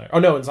Punch wasn't there. Oh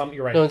no,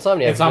 you're right. No,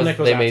 Insomniac. Insomniac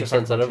was they after made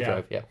Sunset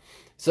Overdrive, yeah.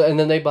 So, and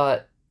then they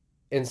bought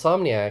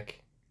Insomniac,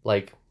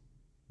 like,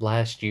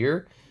 last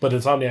year. But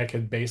Insomniac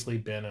had basically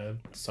been a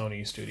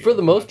Sony studio. For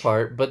the most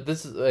part, but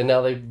and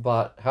now they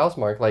bought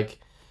Housemarque, like,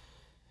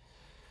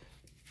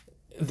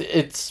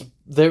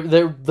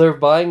 they're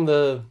buying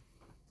the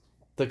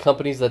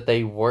companies that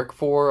they work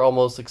for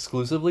almost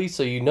exclusively,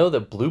 so you know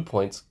that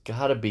Bluepoint's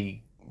gotta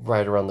be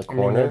right around the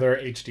corner. I mean, they're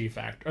their HD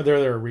factory, or they're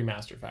their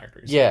remaster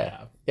factories.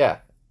 Yeah.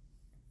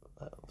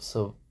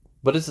 So,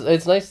 but it's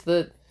nice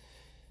that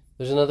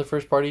there's another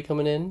first party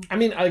coming in. I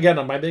mean, again,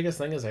 my biggest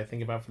thing is I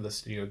think about for the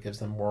studio, it gives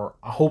them more.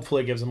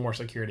 Hopefully, it gives them more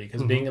security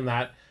because being in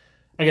that,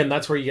 again,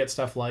 that's where you get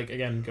stuff like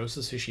Ghost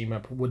of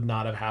Tsushima would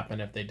not have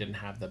happened if they didn't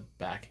have the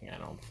backing. I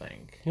don't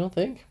think. You don't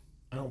think?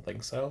 I don't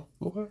think so.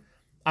 Okay.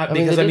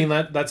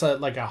 That's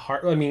a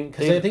hard. I mean,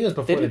 because I think it was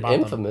before they bought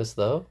Infamous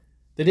them. Though.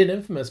 They did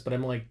Infamous, but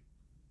I'm like,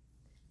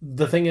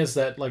 the thing is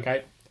that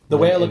like the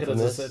way I look at it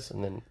is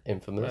and then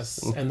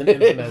Infamous and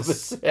then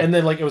Infamous and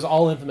then like it was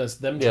all Infamous.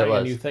 Them trying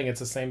a new thing. It's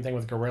the same thing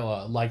with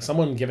Guerrilla. Like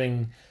someone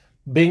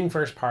being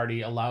first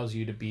party allows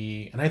you to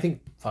be, and I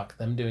think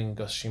them doing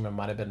Ghost of Tsushima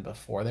might have been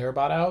before they were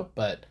bought out,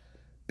 but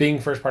being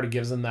first party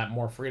gives them that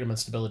more freedom and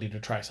stability to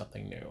try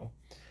something new.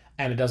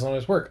 And it doesn't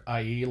always work,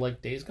 i.e.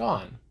 like Days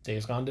Gone.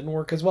 Days Gone didn't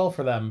work as well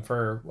for them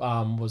for,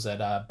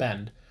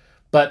 Bend.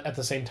 But at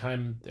the same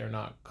time, they're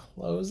not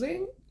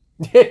closing.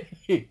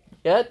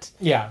 Yet?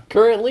 Yeah.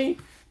 Currently?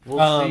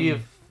 We'll see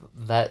if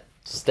that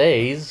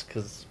stays,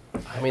 because,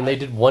 I mean, they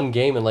did one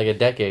game in like a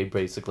decade,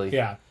 basically.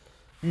 Yeah.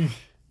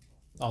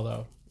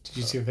 Although, did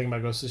you see the thing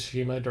about Ghost of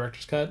Tsushima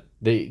Director's Cut?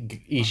 The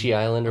Ishi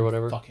Island or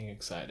whatever? I'm fucking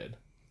excited.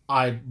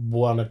 I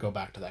want to go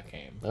back to that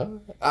game.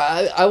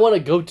 I want to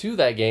go to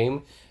that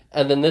game.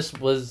 And then this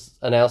was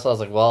announced. I was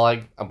like, well,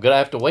 I'm going to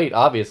have to wait,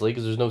 obviously,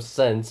 because there's no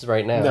sense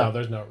right now. No,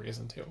 there's no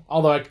reason to.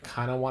 Although I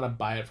kind of want to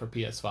buy it for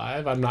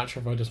PS5. I'm not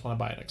sure if I just want to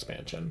buy an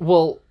expansion.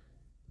 Well,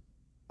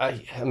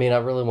 I mean, I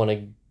really want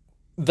to...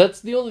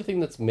 That's the only thing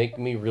that's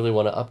making me really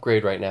want to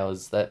upgrade right now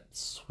is that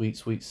sweet,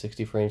 sweet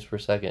 60 frames per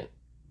second.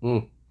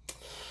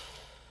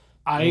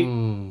 I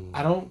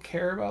don't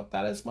care about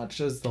that as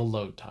much as the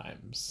load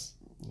times.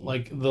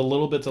 Like, the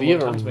little bits of load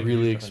times make a huge difference. You haven't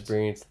really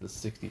experienced the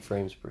 60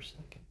 frames per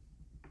second.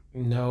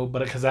 No,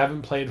 but because I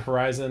haven't played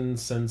Horizon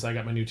since I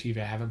got my new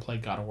TV. I haven't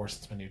played God of War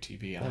since my new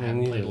TV, and I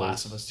haven't played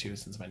Last of Us 2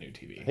 since my new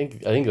TV. I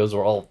think those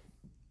were all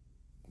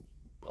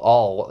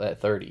at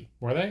 30.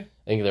 Were they? I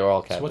think they were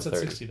all capped so what's at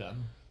 30. 60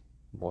 then?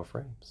 More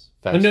frames.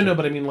 Faster. No,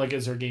 but I mean, like,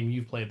 is there a game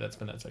you've played that's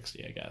been at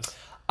 60, I guess?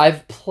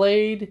 I've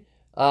played,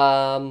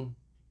 the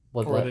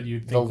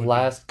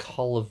last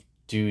Call of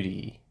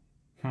Duty.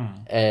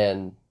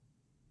 And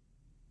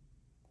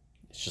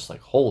it's just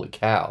like, holy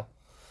cow.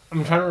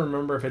 I'm trying to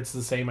remember if it's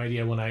the same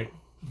idea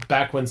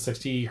back when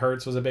 60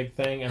 hertz was a big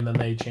thing, and then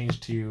they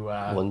changed to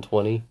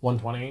 120.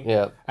 120.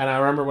 Yeah. And I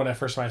remember when I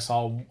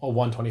saw a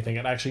 120 thing,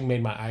 it actually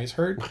made my eyes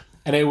hurt.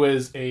 And it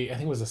was I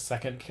think it was the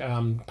second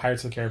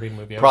Pirates of the Caribbean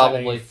movie.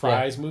 Probably. A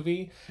Fry's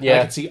movie. Yeah. And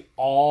I could see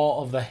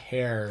all of the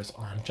hairs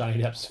on Johnny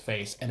Depp's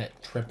face, and it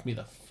tripped me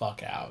the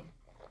fuck out.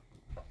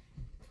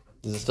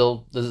 Does it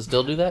still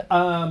do that?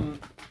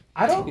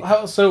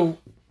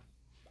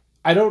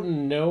 I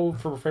don't know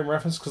for frame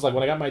reference, because like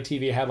when I got my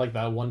TV, it had like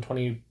the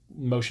 120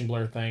 motion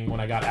blur thing when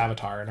I got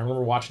Avatar, and I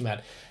remember watching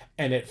that,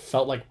 and it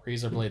felt like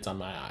razor blades on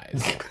my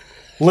eyes.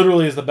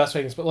 Literally is the best way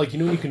I can explain. Like,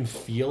 you can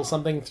feel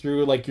something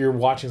through, like you're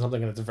watching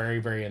something and it's very,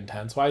 very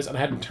intense wise, and I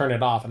had to turn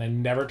it off, and I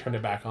never turned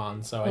it back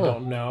on, so I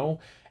don't know.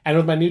 And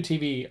with my new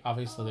TV,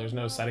 obviously there's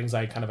no settings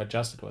I kind of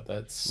adjusted with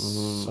it,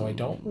 so I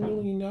don't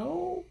really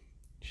know.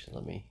 You should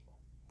let me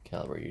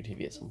calibrate your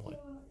TV at some point.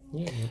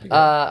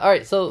 Yeah, all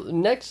right, so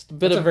next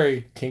bit That's a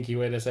very kinky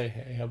way to say,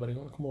 hey, how about you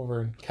want to come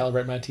over and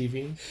calibrate my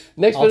TV?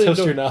 I'll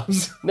toast your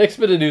knobs. Next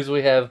bit of news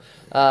we have,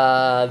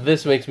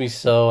 this makes me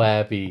so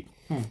happy.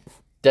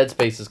 Dead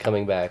Space is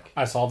coming back.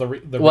 I saw the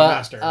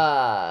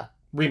remaster.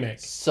 Remake.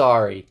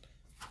 Sorry.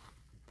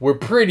 We're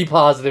pretty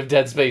positive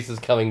Dead Space is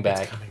coming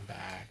back. It's coming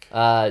back.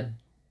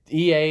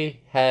 EA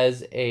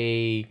has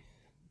a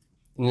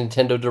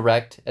Nintendo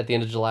Direct at the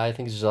end of July. I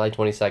think it's July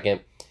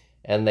 22nd.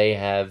 And they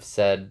have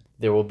said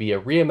there will be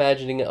a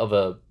reimagining of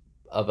a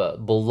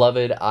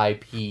beloved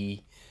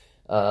IP,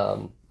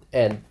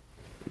 and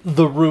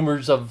the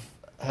rumors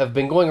have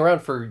been going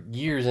around for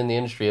years in the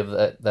industry of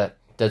that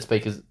Dead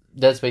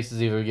Space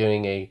is either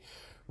getting a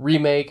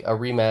remake, a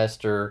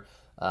remaster,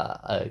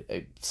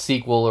 a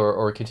sequel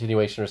or a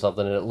continuation or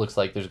something, and it looks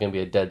like there's going to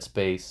be a Dead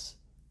Space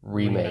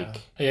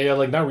remake. Yeah,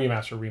 like not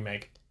remaster,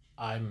 remake.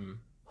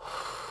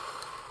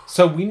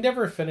 So we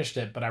never finished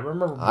it, but I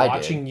remember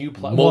watching you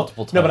play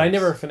multiple times. No, but I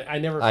never finished. I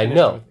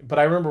know. It, but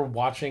I remember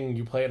watching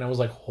you play it, and I was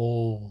like,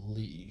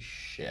 "Holy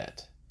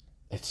shit!"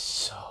 It's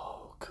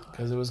so good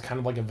because it was kind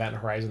of like Event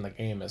Horizon, the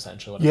game,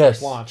 essentially when it yes,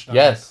 first launched.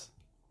 Yes,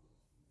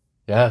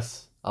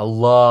 yes, I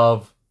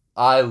love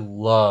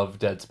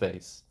Dead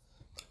Space.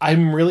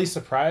 I'm really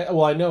surprised.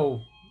 Well, I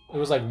know it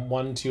was like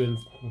 1, 2, and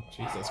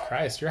Jesus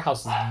Christ, your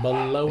house is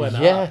blowing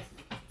up. Yeah,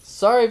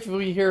 sorry if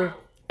we hear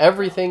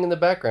everything in the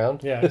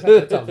background. Yeah,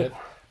 it's all good.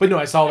 But no,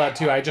 I saw that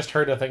too. I just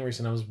heard a thing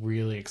recently. I was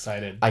really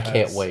excited. I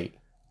can't wait.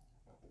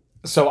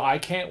 So I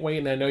can't wait,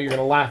 and I know you're going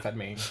to laugh at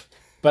me,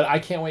 but I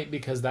can't wait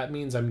because that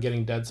means I'm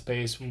getting Dead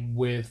Space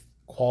with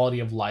quality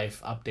of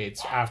life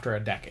updates after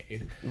a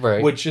decade.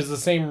 Right. Which is the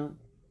same.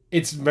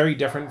 It's very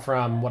different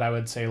from what I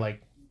would say,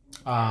 like,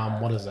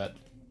 what is it?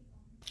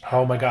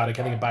 Oh my god, I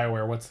can't think of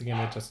BioWare. What's the game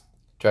that just...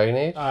 Dragon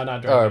Age?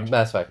 Not Dragon Age.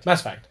 Mass Effect. Mass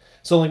Effect.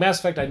 So, like, Mass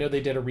Effect, I know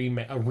they did a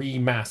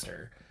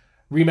remaster.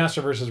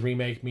 Remaster versus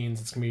remake means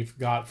it's going to be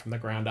got from the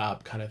ground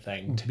up kind of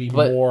thing to be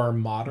more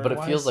modern. But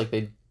it feels like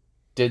they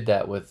did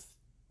that with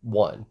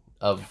one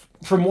of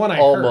from one I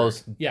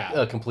almost heard, yeah,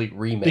 a complete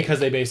remake because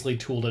they basically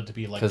tooled it to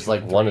be like because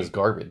like one is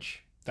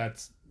garbage.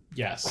 That's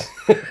yes.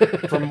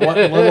 From what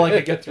little I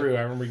could get through,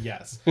 I remember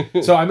yes.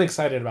 So I'm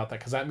excited about that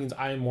because that means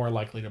I'm more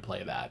likely to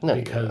play that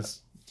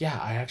because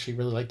I actually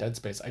really like Dead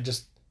Space.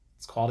 It's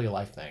quality of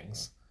life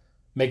things.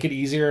 Make it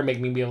easier, make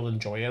me be able to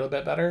enjoy it a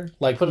bit better.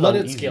 Like let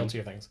it scale to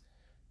your things.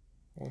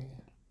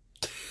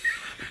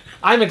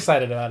 I'm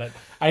excited about it.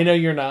 I know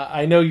you're not.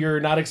 I know you're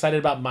not excited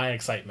about my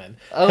excitement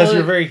because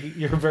you're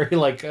very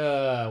like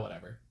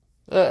whatever.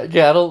 I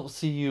don't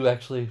see you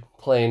actually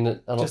playing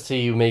it. I don't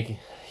see you making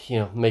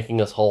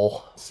us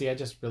whole. See, I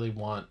just really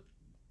want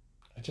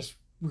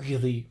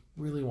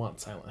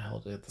Silent Hill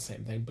to do the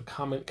same thing, but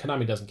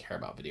Konami doesn't care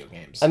about video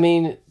games. I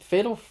mean,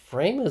 Fatal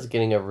Frame is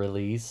getting a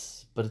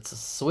release, but it's a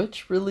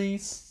Switch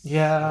release.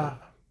 Yeah,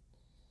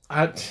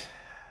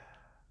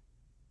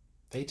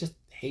 they just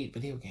hate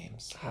video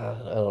games. I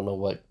don't know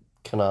what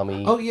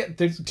Konami. Oh yeah,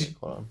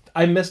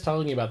 I missed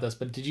telling you about this,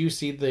 but did you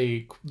see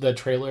the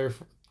trailer?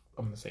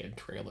 I'm gonna say a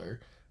trailer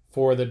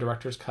for the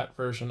director's cut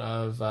version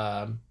of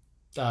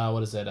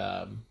what is it?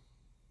 Not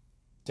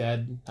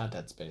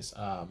Dead Space.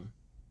 Oh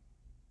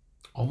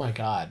my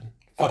god,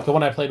 fuck the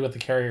one I played with the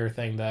carrier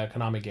thing, the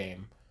Konami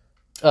game.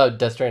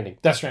 Death Stranding.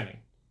 Death Stranding.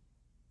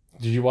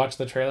 Did you watch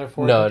the trailer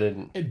for it? No, I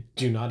didn't.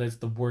 Do not. It's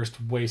the worst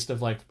waste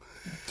of like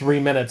 3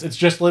 minutes. It's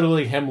just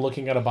literally him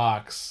looking at a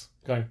box,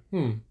 going,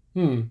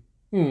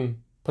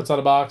 puts on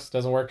a box,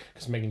 doesn't work,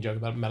 because making a joke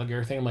about a Metal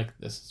Gear thing. I'm like,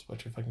 this is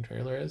what your fucking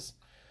trailer is.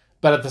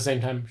 But at the same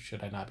time,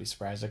 should I not be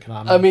surprised at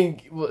Konami? I mean,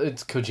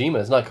 it's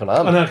Kojima. It's not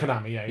Konami. Oh, not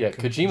Konami. Yeah.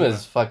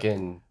 Kojima's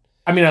fucking.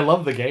 I mean, I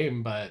love the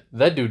game, but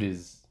that dude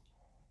is.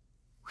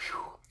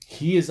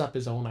 He is up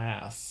his own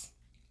ass.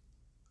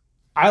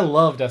 I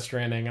love Death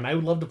Stranding, and I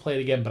would love to play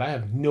it again, but I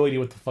have no idea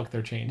what the fuck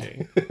they're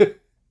changing.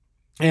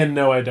 And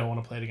no, I don't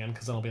want to play it again,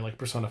 because then it'll be like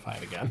Persona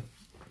 5 again.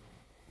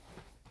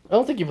 I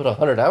don't think you put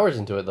 100 hours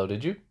into it, though,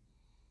 did you?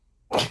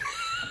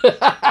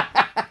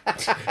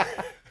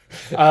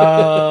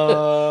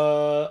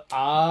 I'm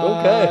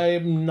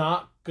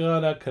not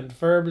gonna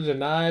confirm or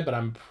deny, but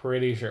I'm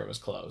pretty sure it was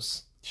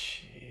close.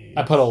 Jeez.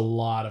 I put a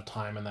lot of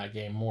time in that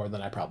game, more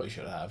than I probably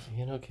should have.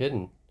 You're no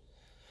kidding.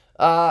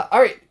 All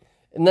right.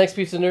 Next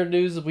piece of nerd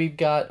news, we've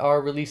got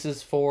our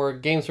releases for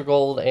Games for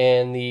Gold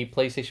and the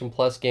PlayStation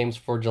Plus games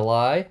for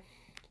July.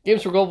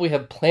 Games for Gold, we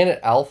have Planet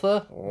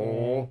Alpha,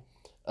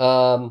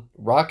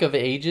 Rock of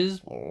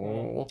Ages,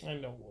 I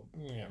know.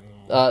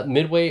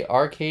 Midway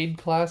Arcade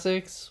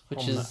Classics,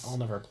 which I'll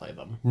never play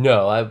them.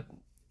 No,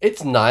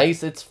 it's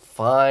nice, it's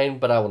fine,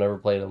 but I will never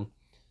play them.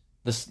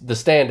 The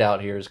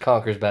standout here is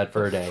Conker's Bad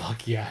Fur Day.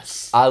 Fuck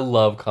yes. I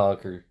love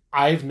Conker.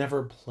 I've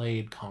never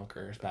played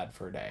Conker's Bad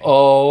Fur Day.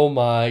 Oh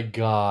my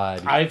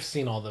god! I've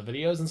seen all the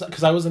videos and stuff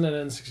because I wasn't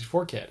an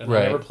N64 kid, and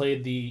I never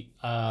played the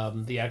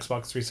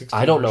Xbox 360.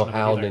 I don't know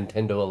how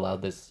Nintendo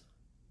allowed this.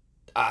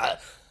 I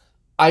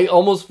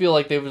almost feel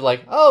like they were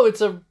like, "Oh,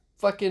 it's a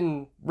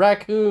fucking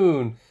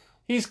raccoon.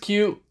 He's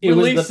cute.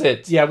 Release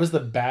it." Yeah, it was the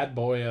bad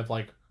boy of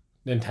like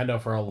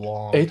Nintendo for a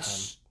long time.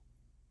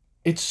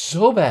 It's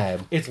so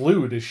bad. It's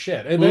lewd as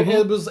shit, and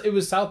it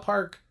was South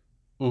Park.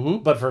 Mm-hmm.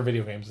 But for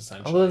video games,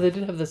 essentially. Although they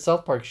did have the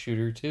South Park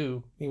shooter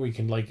too. We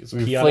can like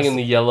pee flinging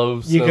the yellow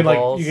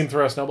snowballs. You can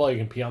throw a snowball. You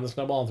can pee on the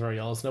snowball and throw a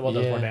yellow snowball.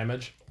 Does more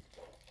damage.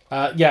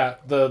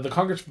 The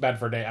Conker's Bad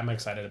Fur Day, I'm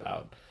excited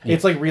about. Yeah.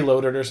 It's like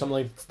Reloaded or something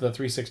like the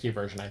 360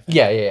 version, I think.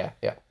 Yeah.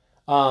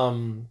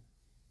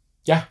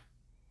 Yeah,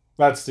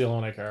 that's the only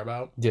one I care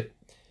about. Yeah.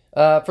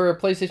 For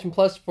PlayStation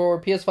Plus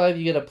for PS5,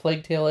 you get a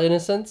Plague Tale: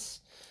 Innocence.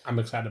 I'm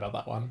excited about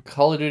that one.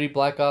 Call of Duty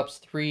Black Ops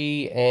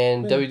 3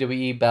 and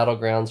WWE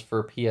Battlegrounds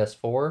for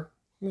PS4.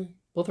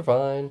 Both are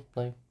fine.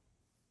 Like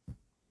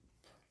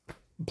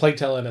Plague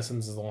Tale: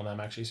 Innocence is the one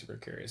I'm actually super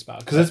curious about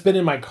because it's been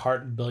in my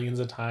cart billions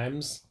of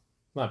times,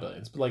 not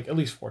billions, but like at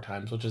least 4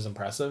 times, which is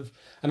impressive.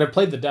 And I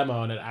played the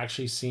demo, and it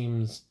actually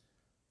seems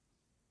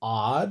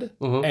odd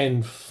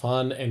and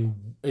fun,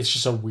 and it's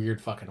just a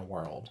weird fucking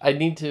world. I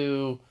need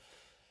to.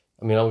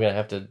 I mean, I'm gonna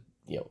have to,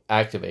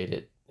 activate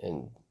it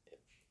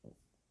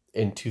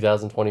in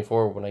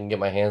 2024 when I can get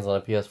my hands on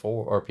a PS4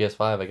 or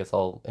PS5. I guess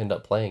I'll end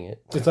up playing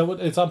it. Is that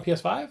what it's on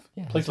PS5?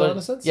 Yeah, Plague Tale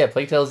Innocence? Yeah,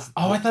 Plague Tale's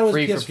I thought it was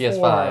free PS4. for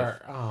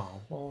PS5. Oh,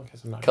 well, I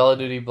guess I'm not. Call of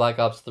Duty Black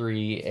Ops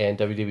 3 and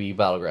WWE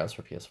Battlegrounds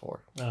for PS4. Oh,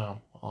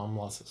 well, I'm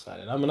less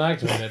excited. I'm gonna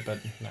activate it, but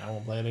I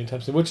won't play it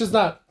anytime soon. Which is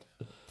not.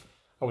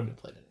 I wouldn't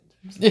have played it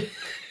anytime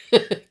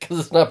soon. Because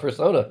it's not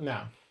Persona.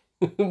 No.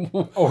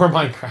 Or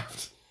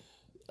Minecraft.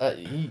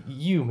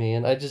 You,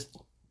 man. I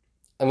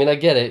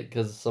get it,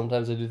 because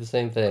sometimes I do the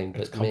same thing.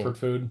 But it's comfort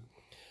food.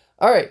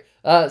 All right.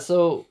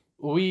 So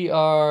we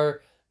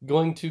are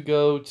going to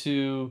go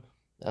to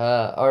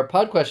our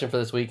pod question for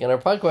this week. And our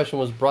pod question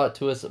was brought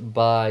to us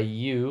by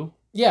you.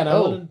 Yeah,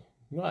 no.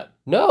 What?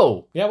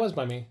 No. Yeah, it was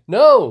by me.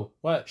 No.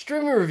 What?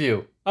 Streaming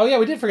review. Oh, yeah,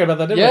 we did forget about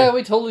that, didn't we? Yeah,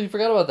 we totally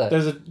forgot about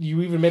that.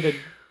 You even made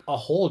a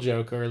whole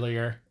joke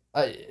earlier.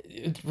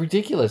 It's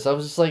ridiculous. I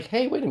was just like,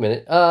 hey, wait a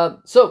minute.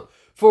 So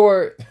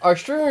for our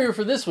streaming review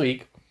for this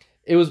week,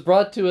 it was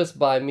brought to us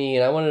by me,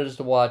 and I wanted us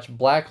to watch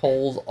Black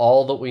Holes,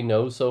 All That We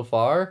Know So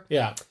Far.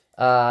 Yeah.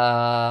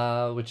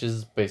 Which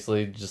is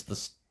basically just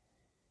the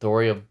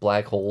story of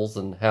black holes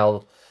and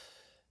how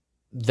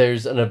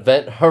there's an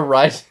Event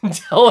Horizon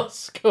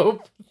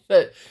telescope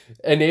that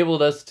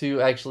enabled us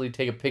to actually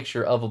take a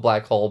picture of a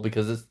black hole,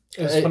 because it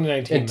was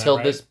 2019 until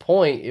right? this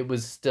point, it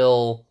was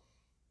still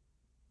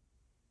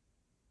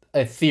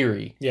a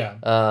theory. Yeah.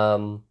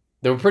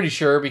 They were pretty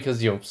sure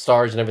because,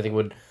 stars and everything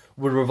would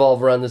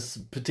revolve around this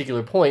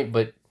particular point,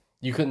 but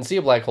you couldn't see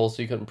a black hole,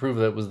 so you couldn't prove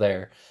that it was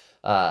there.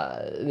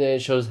 And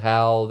it shows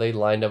how they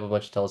lined up a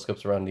bunch of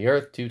telescopes around the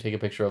Earth to take a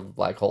picture of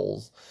black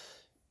holes.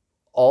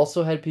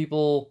 Also had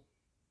people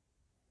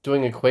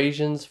doing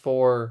equations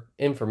for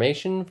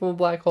information from a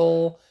black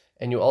hole,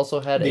 and you also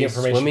had a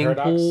swimming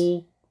paradox.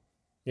 pool.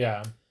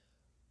 Yeah.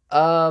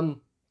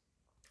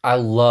 I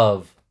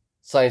love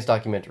science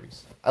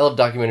documentaries. I love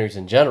documentaries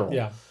in general.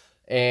 Yeah.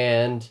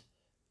 And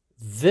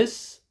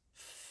this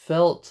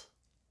felt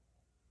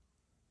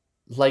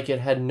like it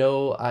had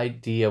no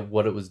idea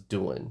what it was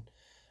doing.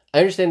 I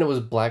understand it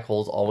was black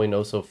holes, all we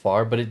know so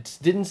far, but it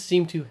didn't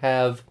seem to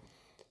have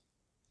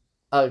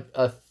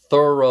a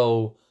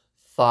thorough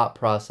thought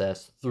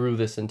process through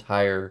this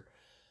entire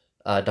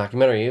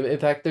documentary. In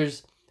fact,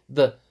 there's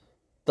the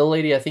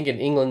lady, I think, in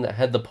England that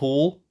had the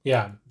pool.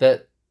 Yeah.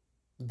 That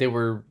they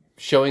were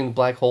showing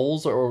black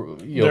holes or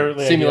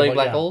simulating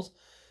black holes.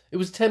 It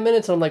was 10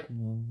 minutes, and I'm like,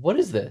 what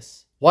is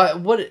this? Why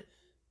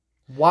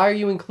are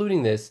you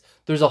including this?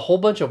 There's a whole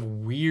bunch of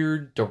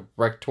weird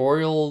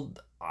directorial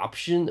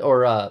option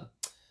or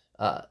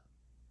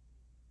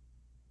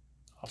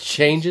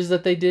changes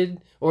that they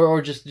did,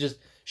 or just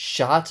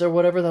shots or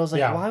whatever, that I was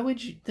like, why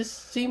would you? This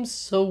seems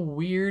so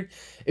weird.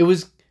 It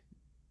was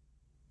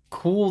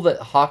cool that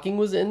Hawking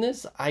was in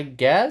this, I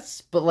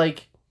guess, but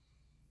like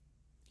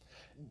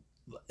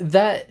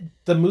that.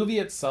 The movie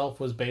itself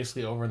was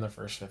basically over in the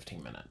first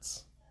 15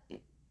 minutes.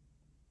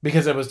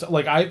 Because it was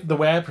like the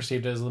way I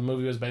perceived it is the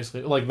movie was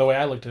basically like, the way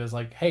I looked at it is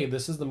like, hey,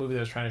 this is the movie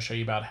that was trying to show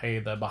you about, hey,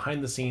 the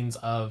behind the scenes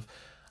of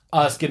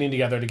us getting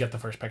together to get the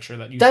first picture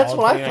that you saw in 2019. That's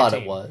what I thought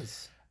it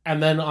was.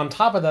 And then on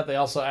top of that, they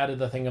also added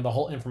the thing of the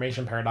whole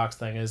information paradox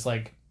thing is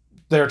like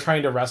they're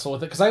trying to wrestle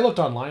with it. Because I looked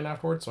online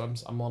afterwards, so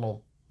I'm a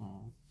little,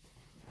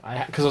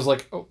 because I was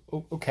like, oh,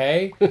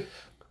 okay.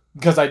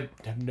 Because I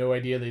have no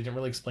idea. They didn't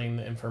really explain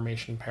the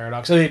information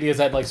paradox. So the idea is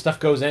that like stuff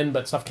goes in,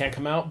 but stuff can't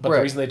come out. But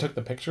the reason they took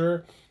the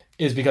picture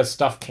is because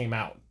stuff came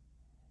out.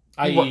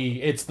 I.e.,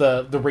 it's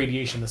the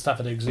radiation, the stuff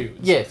it exudes.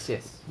 Yes.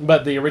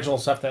 But the original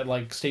stuff that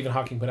like Stephen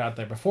Hawking put out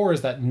there before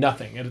is that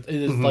nothing. It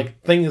is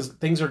like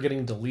things are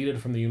getting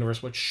deleted from the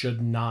universe, which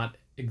should not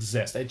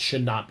exist. It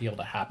should not be able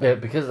to happen. Yeah,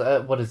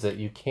 because what is it?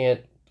 You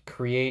can't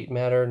create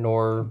matter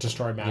nor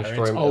destroy matter.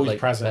 It's always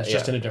present. It's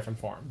just in a different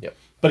form. Yep.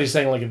 But he's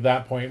saying like at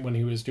that point when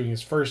he was doing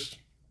his first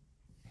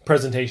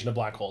presentation of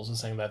black holes, is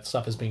saying that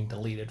stuff is being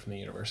deleted from the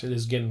universe. It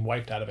is getting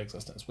wiped out of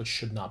existence, which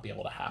should not be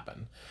able to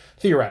happen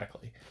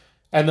theoretically.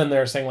 And then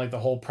they're saying like the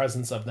whole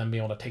presence of them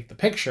being able to take the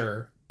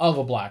picture of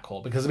a black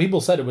hole, because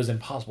people said it was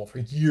impossible for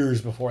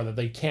years before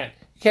that you can't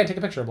take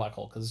a picture of a black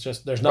hole because it's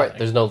just there's nothing. Right,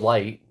 there's no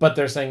light. But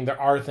they're saying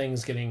there are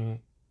things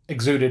getting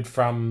exuded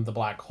from the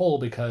black hole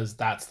because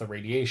that's the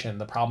radiation.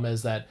 The problem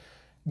is that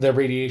the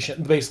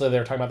radiation, basically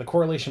they're talking about the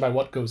correlation by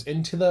what goes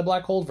into the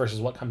black hole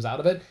versus what comes out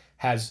of it,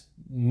 has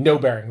no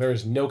bearing. There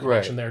is no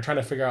connection. They're trying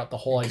to figure out the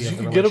whole idea of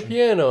the relation. You could get a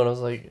piano, and I was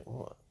like,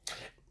 what?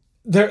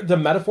 The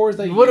metaphors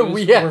they used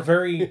were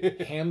very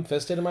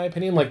ham-fisted, in my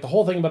opinion. Like the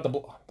whole thing about the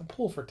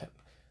pool for 10.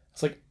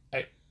 It's like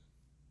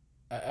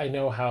I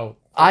know how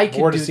I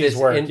could do this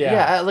work.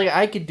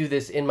 I could do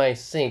this in my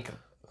sink.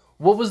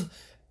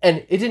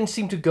 And it didn't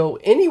seem to go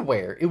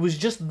anywhere. It was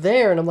just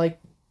there, and I'm like,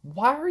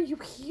 why are you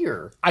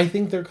here? I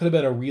think there could have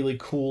been a really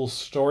cool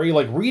story.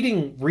 Like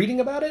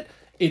reading about it,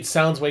 it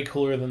sounds way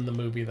cooler than the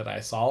movie that I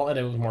saw, and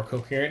it was more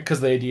coherent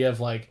because the idea of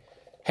like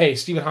hey,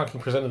 Stephen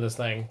Hawking presented this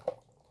thing.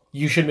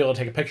 You should be able to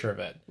take a picture of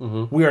it.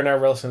 Mm-hmm. We are now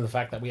realizing the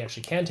fact that we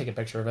actually can take a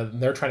picture of it,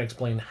 and they're trying to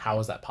explain how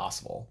is that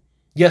possible.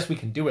 Yes, we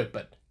can do it,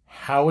 but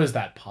how is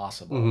that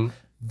possible? Mm-hmm.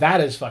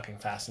 That is fucking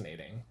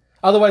fascinating.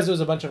 Otherwise, there's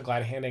a bunch of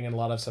glad handing and a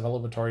lot of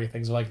celebratory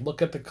things like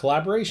look at the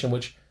collaboration,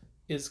 which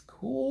is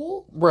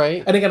cool.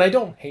 Right. And again, I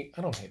don't hate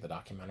the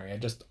documentary.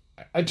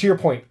 To your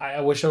point,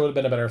 I wish there would have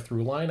been a better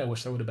through line. I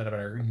wish there would have been a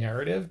better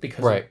narrative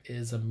because Right. it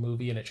is a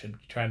movie and it should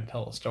try and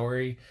tell a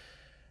story.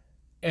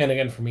 And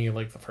again, for me,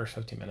 like the first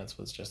 15 minutes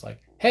was just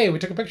like, hey, we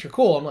took a picture.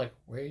 Cool. I'm like,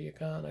 where are you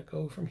gonna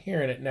go from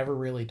here? And it never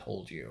really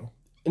told you.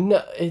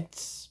 No,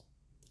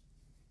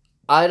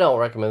 I don't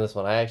recommend this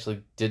one. I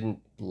actually didn't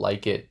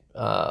like it.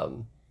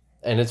 And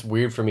it's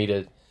weird for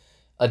me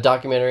a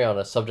documentary on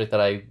a subject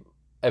that I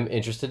am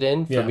interested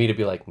in, for me to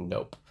be like,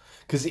 nope.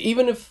 Because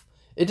even if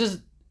it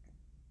just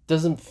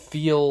doesn't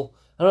feel,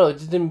 I don't know, it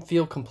just didn't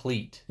feel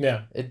complete.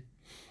 Yeah.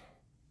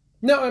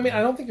 No, I mean,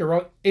 I don't think you're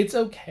wrong. It's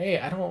okay.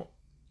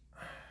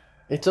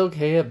 It's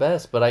okay at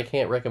best, but I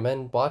can't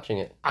recommend watching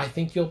it. I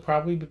think you'll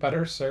probably be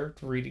better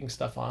served reading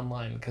stuff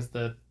online because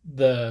the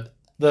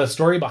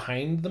story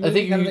behind the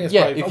movie.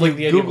 If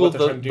you Google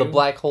the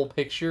black hole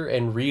picture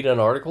and read an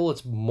article,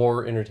 it's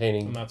more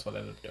entertaining. And that's what I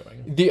ended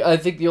up doing. I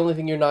think the only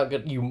thing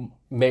you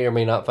may or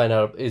may not find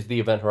out is the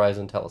Event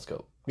Horizon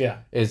Telescope. Yeah,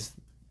 is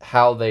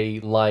how they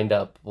lined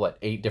up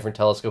 8 different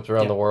telescopes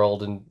around the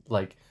world and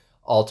like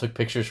all took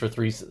pictures for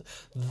 3.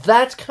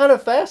 That's kind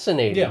of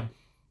fascinating. Yeah,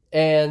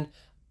 and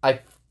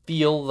I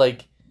feel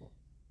like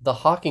the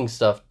Hawking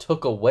stuff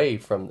took away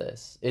from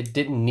this. It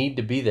didn't need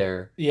to be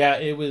there. Yeah,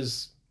 it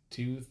was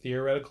too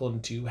theoretical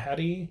and too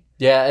heady.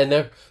 Yeah,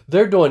 and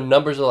they're doing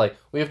numbers of like,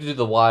 we have to do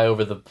the y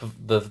over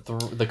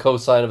the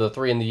cosine of the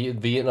 3 and the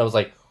v, and I was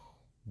like,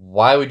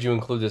 why would you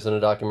include this in a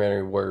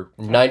documentary where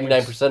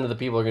 99% of the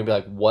people are going to be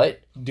like,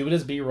 what? Do it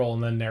as B-roll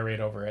and then narrate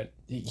over it.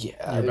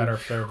 Yeah. You're better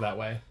served that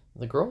way.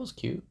 The girl was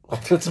cute.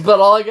 That's about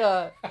all I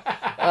got.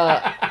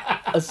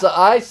 So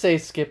I say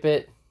skip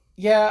it.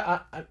 Yeah,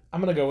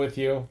 I'm going to go with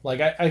you.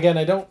 Like, I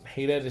don't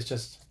hate it. It's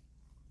just,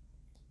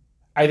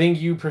 I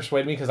think you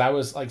persuade me because I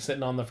was like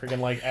sitting on the freaking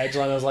like edge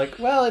line. I was like,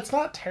 well, it's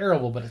not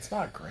terrible, but it's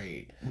not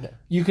great. No.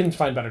 You can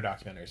find better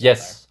documentaries.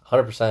 Yes,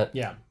 100%.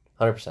 Yeah.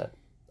 100%.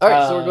 All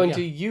right, so we're going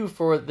to you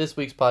for this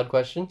week's pod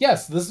question.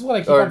 Yes, this is what I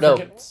keep on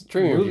forgetting.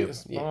 Streaming review.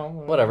 Yeah, well,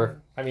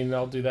 whatever. I mean,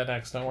 I'll do that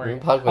next. Don't worry.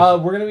 Pod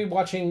question. We're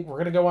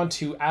going to go on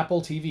to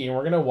Apple TV and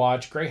we're going to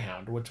watch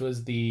Greyhound, which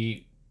was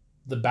the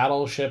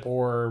battleship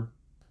or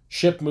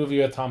ship movie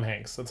with Tom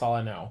Hanks. That's all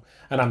I know.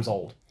 And I'm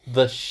old.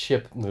 The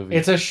ship movie.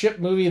 It's a ship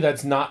movie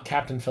that's not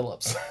Captain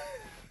Phillips.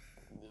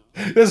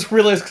 This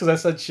really is because I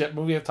said ship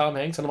movie with Tom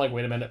Hanks and I'm like,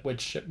 wait a minute,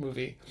 which ship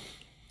movie?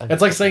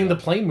 It's like saying the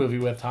plane movie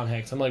with Tom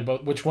Hanks. I'm like,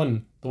 but which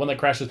one? The one that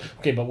crashes.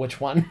 Okay, but which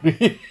one?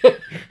 You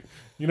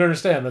don't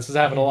understand. This has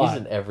happened a lot.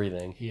 He's in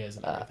everything. He is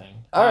in everything.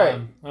 All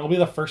right. It'll be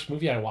the first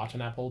movie I watch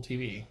on Apple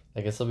TV.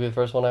 I guess it'll be the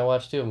first one I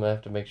watch too. I'm going to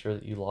have to make sure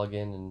that you log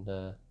in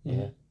and,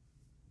 yeah.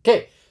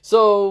 Okay,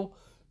 so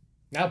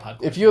now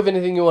if you have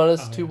anything you want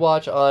us to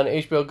watch on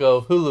HBO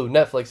Go, Hulu,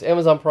 Netflix,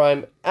 Amazon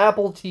Prime,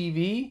 Apple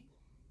TV...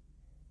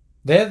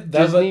 They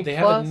have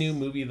a new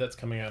movie that's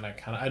coming out.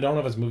 And I don't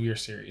know if it's a movie or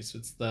series.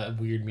 It's the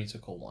weird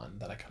musical one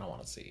that I kind of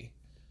want to see.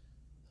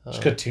 It's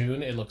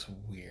cartoon. It looks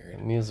weird.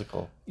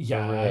 Musical.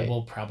 Yeah, Hooray. I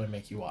will probably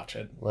make you watch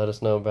it. Let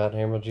us know about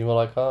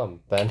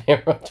bathammer@gmail.com.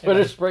 Bathammer on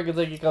Twitter,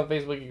 Sprinkles, you can on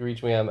Facebook. You can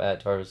reach me. I'm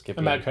at TarvisKippy.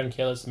 I'm at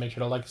Kalis. Make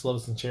sure to like us, love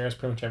us, and share us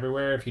pretty much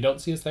everywhere. If you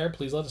don't see us there,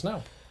 please let us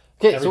know.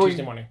 Okay, every so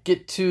Tuesday morning.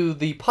 Get to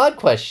the pod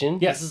question.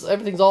 Yes.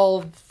 Everything's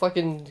all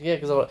fucking... Yeah,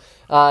 because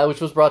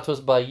which was brought to us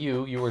by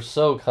you. You were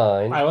so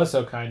kind. I was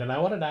so kind. And I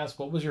wanted to ask,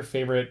 what was your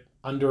favorite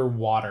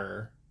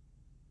underwater...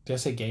 Did I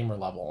say game or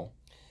level?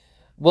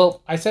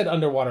 Well... I said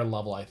underwater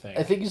level, I think.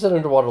 I think you said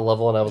underwater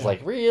level, and I was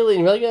like, really?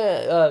 And you're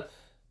like,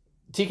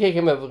 TK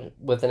came up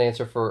with an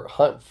answer for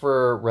Hunt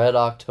for Red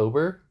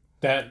October.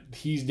 That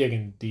he's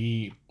digging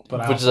deep.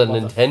 But which is a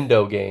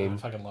Nintendo game. I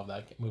fucking love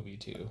that movie,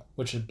 too.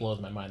 Which it blows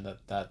my mind that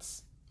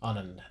that's... on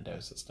a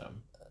Nintendo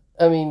system.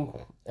 I mean,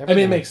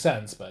 it makes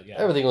sense, but yeah.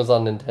 Everything was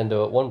on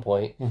Nintendo at one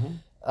point. Mm-hmm.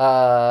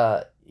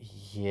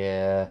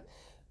 Yeah.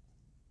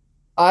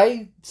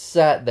 I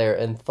sat there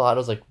and thought, I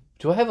was like,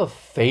 do I have a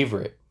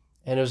favorite?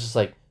 And it was just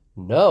like,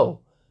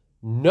 no,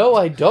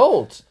 I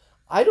don't.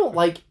 I don't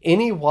like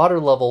any water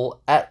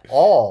level at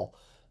all.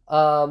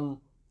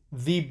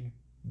 The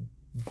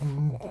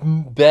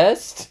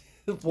best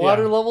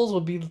water levels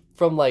would be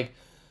from like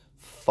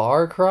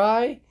Far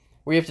Cry,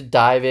 where you have to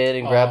dive in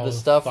and grab the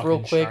stuff real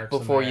quick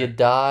before you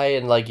die,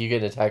 and like you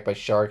get attacked by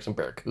sharks and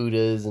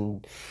barracudas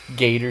and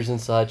gators and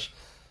such.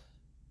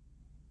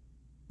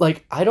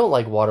 Like, I don't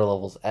like water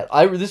levels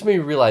this made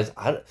me realize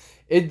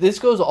this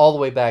goes all the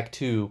way back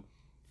to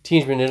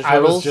Teenage Mutant Ninja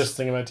Turtles. I was just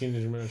thinking about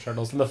Teenage Mutant Ninja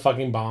Turtles and the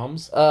fucking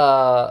bombs.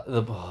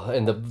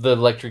 The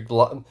electric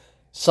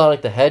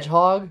Sonic the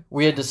Hedgehog.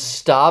 We had to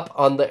stop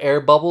on the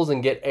air bubbles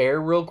and get air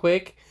real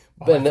quick.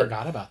 I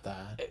forgot about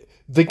that.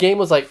 The game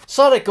was like,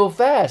 Sonic, go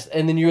fast!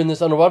 And then you're in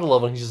this underwater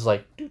level and he's just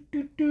like,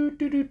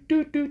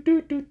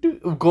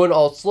 going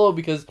all slow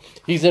because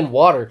he's in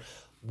water.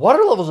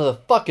 Water levels are the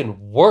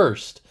fucking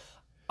worst.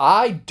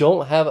 I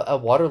don't have a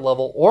water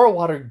level or a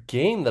water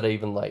game that I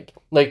even like.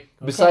 Like,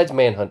 besides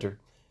Manhunter.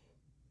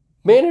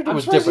 Manhunter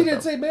was different. You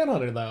didn't say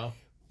Manhunter, though.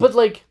 But,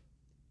 like,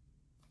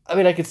 I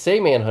mean, I could say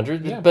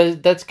Manhunter,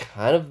 but that's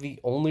kind of the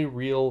only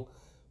real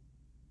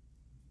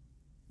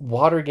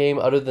water game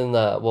other than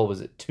what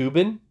was it,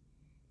 Tubin?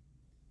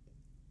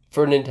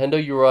 For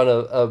Nintendo, you were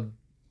on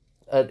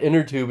an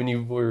inner tube and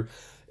you were...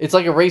 It's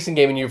like a racing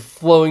game and you're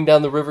flowing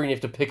down the river and you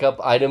have to pick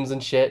up items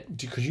and shit.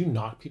 Could you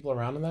knock people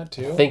around in that,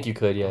 too? I think you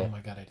could, yeah. Oh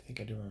my god, I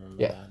think I do remember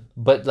that.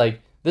 But, like,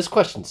 this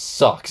question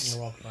sucks.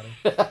 You're welcome,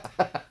 buddy.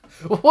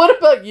 What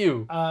about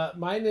you?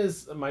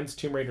 Mine's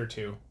Tomb Raider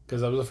 2,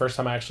 because that was the first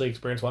time I actually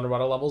experienced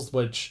underwater levels,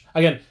 which,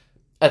 again...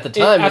 At the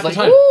time,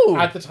 ooh!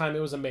 At the time, it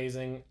was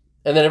amazing.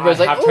 And then everybody's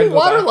like, ooh,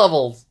 water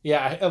levels!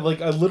 Yeah, I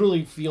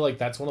literally feel like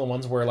that's one of the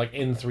ones where, like,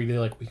 in 3D,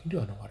 like, we can do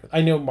underwater.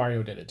 I know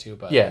Mario did it, too,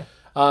 but... Yeah.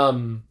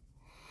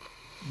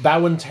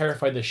 That one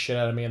terrified the shit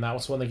out of me, and that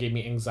was one that gave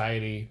me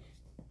anxiety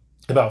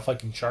about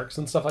fucking sharks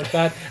and stuff like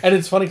that. And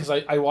it's funny, because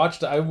I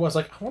watched it, I was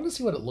like, I want to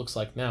see what it looks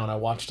like now, and I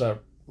watched a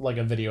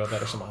video of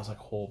it or something. I was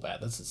like, oh, bad,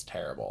 this is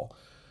terrible.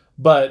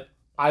 But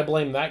I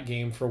blame that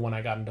game for when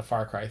I got into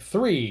Far Cry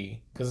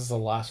 3, because it's the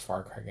last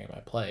Far Cry game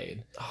I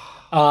played.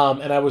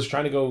 And I was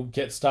trying to go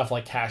get stuff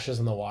like caches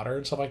in the water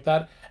and stuff like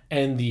that,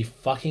 and the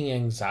fucking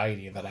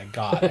anxiety that I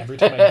got every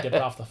time I dipped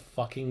off the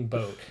fucking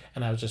boat,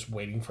 and I was just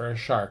waiting for a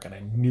shark, and I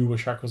knew a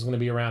shark was going to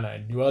be around, and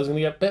I knew I was going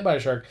to get bit by a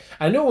shark.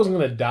 I knew I wasn't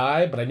going to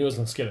die, but I knew it was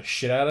going to scare the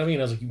shit out of me,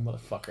 and I was like, you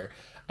motherfucker.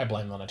 I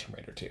blame it on Tomb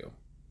Raider 2.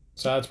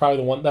 So that's probably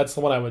the one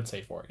I would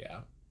say for it,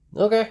 yeah.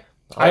 Okay.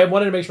 I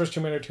wanted to make sure it's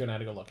Tomb Raider 2, and I had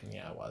to go look, and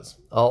yeah, it was.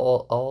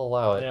 I'll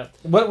allow it. Yeah.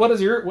 What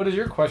is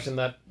your question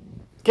that...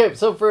 Okay,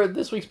 so for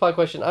this week's pod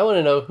question, I want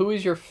to know, who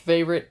is your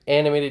favorite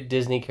animated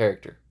Disney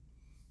character?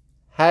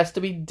 Has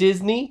to be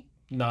Disney.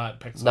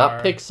 Not Pixar.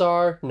 Not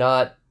Pixar.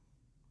 Not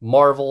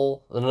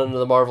Marvel. None of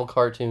the Marvel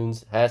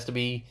cartoons. Has to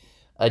be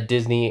a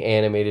Disney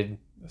animated.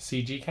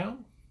 CG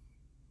count?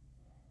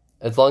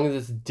 As long as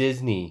it's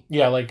Disney.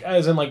 Yeah, like,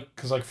 as in, like,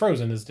 because, like,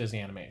 Frozen is Disney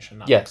animation,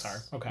 not yes.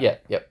 Pixar. Okay. Yeah,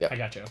 yep. I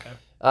got you, okay.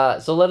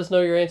 So let us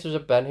know your answers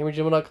at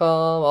badhammergmail.com.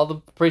 All the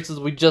places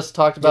we just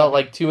talked about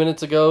like 2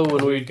 minutes ago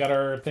when we got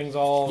our things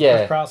all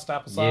crossed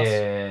applesauce.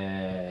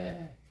 Yeah.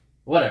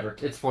 Whatever.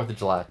 It's 4th of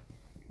July.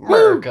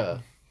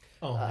 America.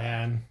 Oh,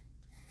 man.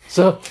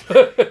 So,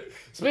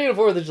 speaking of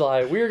 4th of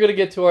July, we are going to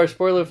get to our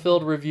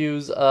spoiler-filled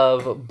reviews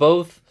of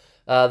both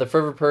The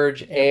Forever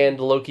Purge and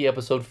Loki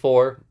Episode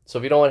 4. So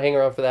if you don't want to hang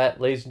around for that,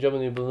 ladies and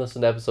gentlemen, you've been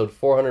listening to Episode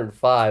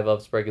 405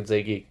 of Spread and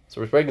Say Geek. So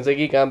we're Spread and Say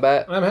Geek, I'm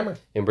Bat. I'm Hammer.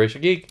 Embrace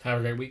your geek. Have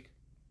a great week.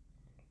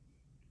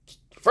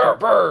 Forever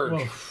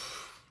Purge!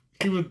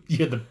 Whoa. You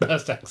had the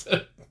best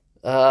accent.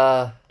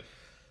 Yeah.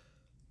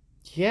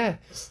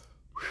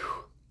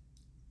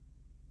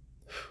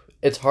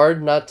 It's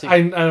hard not to.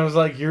 I was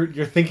like, you're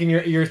thinking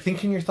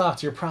your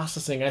thoughts. You're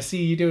processing. I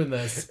see you doing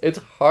this. It's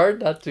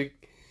hard not to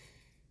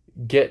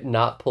get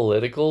not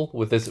political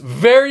with this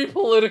very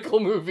political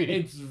movie.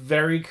 It's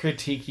very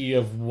critiquey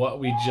of what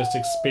we just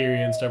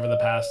experienced over the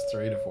past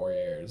 3 to 4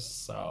 years.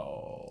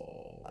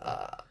 So,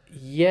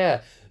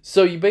 yeah.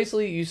 So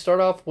you start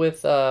off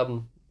with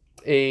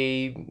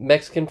a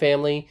Mexican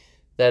family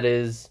that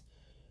is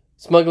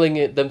smuggling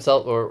it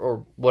themselves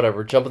or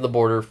whatever, jumping the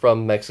border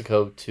from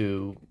Mexico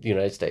to the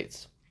United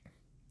States.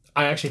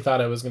 I actually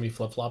thought it was going to be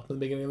flip-flopped in the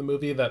beginning of the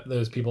movie, that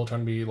those people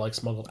trying to be, like,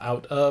 smuggled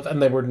out of, and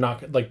they were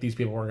not, like, these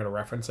people weren't going to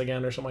reference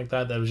again or something like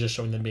that. That was just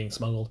showing them being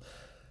smuggled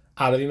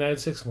out of the United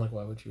States. I'm like,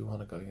 why would you want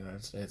to go to the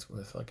United States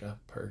with, like, a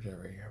purge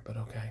every year? But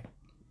okay.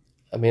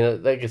 I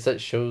mean, I guess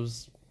that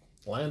shows...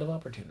 Land of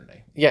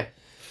opportunity. Yeah.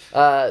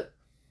 A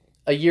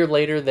year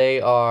later, they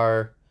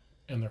are...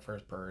 in their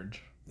first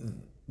purge.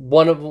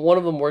 One of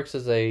them works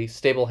as a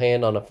stable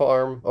hand on a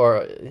farm, or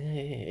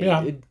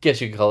I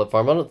guess you could call it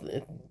farm.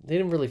 They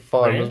didn't really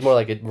farm. Ranch? It was more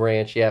like a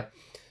ranch. Yeah.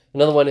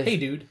 Another one is hey,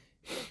 dude.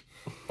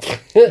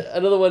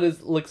 Another one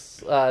is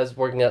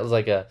working out as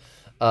like a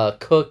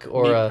cook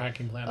or meat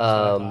packing plant.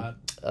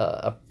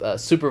 A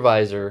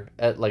supervisor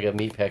at like a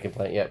meat packing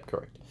plant. Yeah,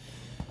 correct.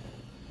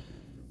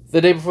 The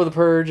day before the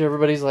purge,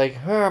 everybody's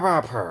like,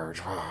 purge.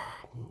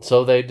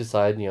 So they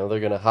decide, they're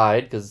gonna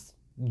hide because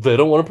they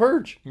don't want to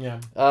purge.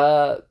 Yeah.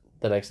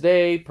 The next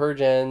day, purge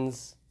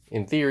ends,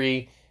 in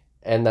theory,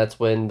 and that's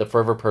when the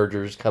Forever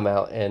Purgers come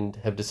out and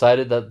have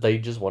decided that they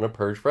just want to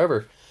purge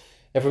forever.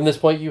 And from this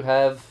point, you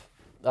have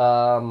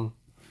them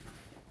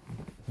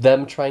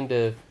trying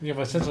to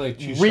essentially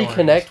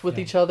reconnect with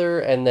each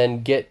other and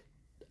then get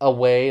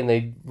away, and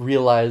they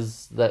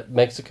realize that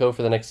Mexico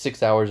for the next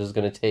 6 hours is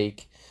going to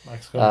take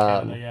Mexico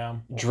and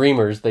Canada,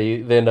 dreamers.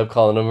 They end up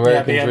calling them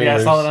American dreamers. Yeah,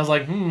 I saw that. I was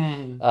like,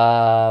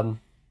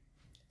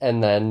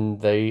 and then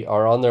they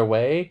are on their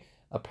way.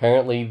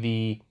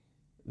 Apparently,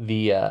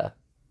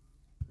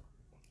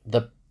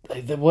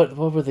 what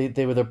were they?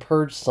 They were the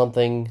purge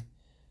something.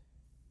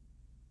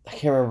 I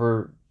can't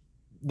remember.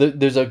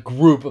 There's a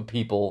group of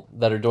people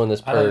that are doing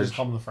this purge. I just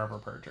call them the Forever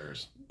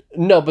Purgers.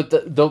 No, but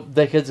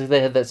because they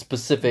had that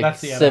specific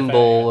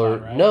symbol, NFA, or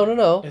right?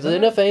 No. The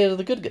NFA is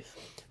the good guy.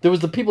 There was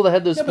the people that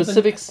had the Yeah, but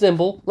specific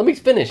symbol. Let me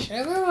finish.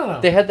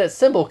 No. They had that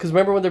symbol because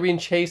remember when they're being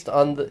chased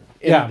on the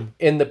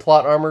in the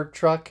plot armored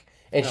truck,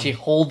 and she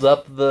holds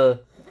up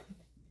the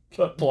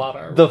plot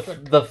armor. the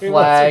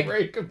flag.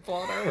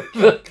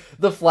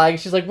 The flag.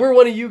 She's like, "We're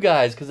one of you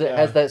guys," because it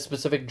has that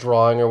specific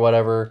drawing or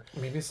whatever.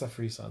 Maybe it's the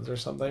Free Sons or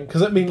something.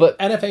 Because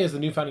NFA is the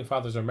New Founding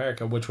Fathers of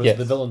America, which was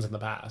the villains in the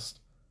past.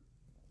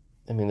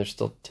 I mean, they're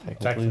still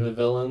technically the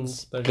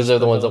villains because because they're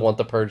the ones that want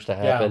the purge to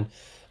happen.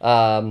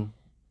 Yeah.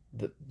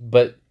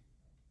 But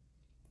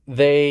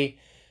they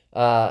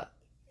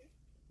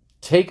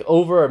take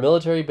over a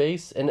military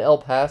base in El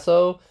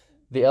Paso.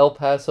 The El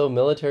Paso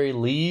military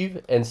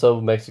leave, and so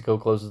Mexico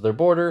closes their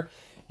border.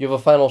 You have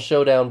a final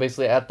showdown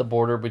basically at the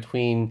border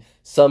between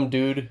some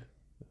dude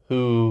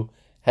who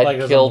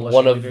had killed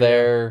one of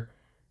their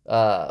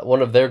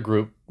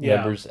group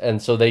members,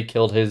 and so they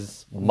killed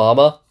his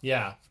mama.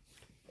 Yeah.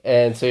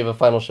 And so you have a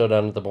final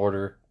showdown at the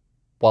border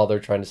while they're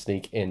trying to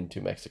sneak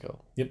into Mexico.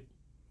 Yep.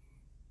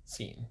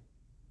 Scene.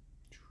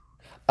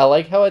 I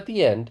like how at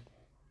the end,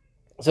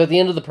 so at the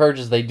end of the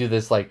Purges, they do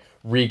this like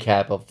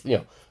recap of,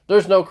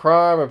 there's no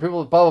crime or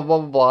people blah, blah, blah,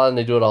 blah, blah, and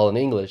they do it all in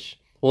English.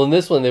 Well, in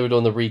this one, they were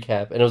doing the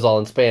recap, and it was all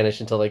in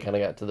Spanish until they kind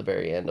of got to the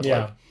very end of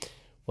like,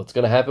 what's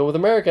going to happen with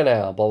America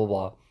now, blah,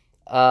 blah,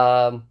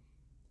 blah.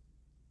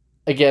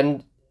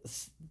 Again,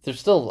 there's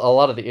still a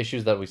lot of the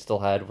issues that we still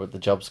had with the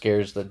jump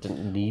scares that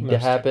didn't need to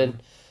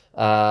happen.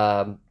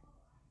 But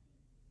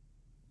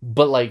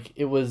like,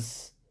 it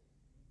was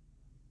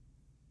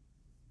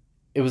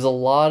a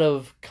lot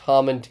of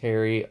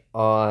commentary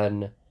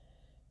on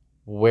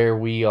where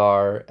we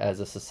are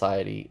as a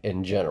society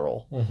in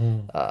general.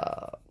 Mm-hmm.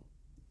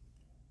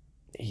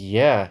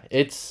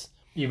 It's...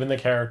 Even the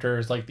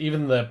characters, like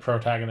even the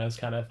protagonist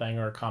kind of thing,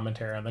 or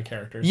commentary on the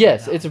characters.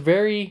 Yes, it's a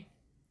very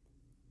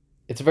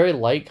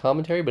light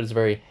commentary, but it's a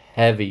very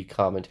heavy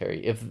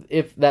commentary.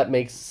 If that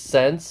makes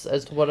sense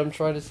as to what I'm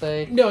trying to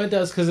say. No, it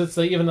does, because it's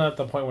even at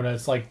the point when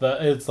it's like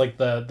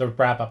the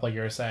wrap up, like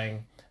you were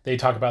saying. They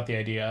talk about the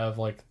idea of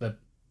like the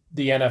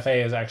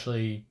NFA is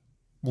actually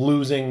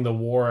losing the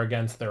war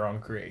against their own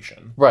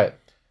creation, right?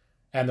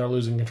 And they're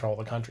losing control of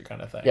the country,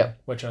 kind of thing. Yeah,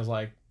 which I was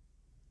like.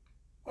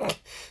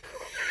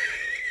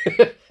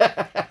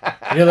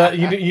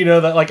 you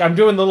know that like I'm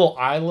doing the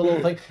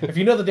little thing. If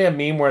you know the damn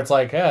meme where it's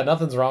like, yeah,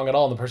 nothing's wrong at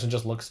all, and the person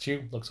just looks at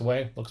you, looks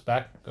away, looks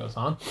back, goes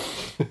on.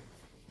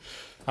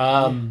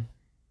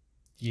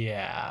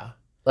 Yeah.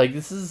 Like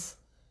it's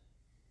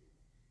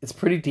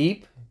pretty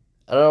deep.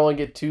 I don't want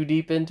to get too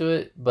deep into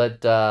it,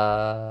 but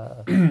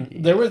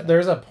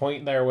there's a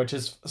point there which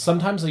is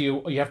sometimes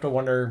you have to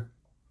wonder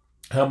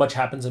how much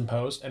happens in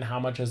post and how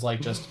much is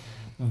like just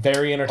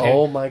very entertaining.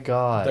 Oh my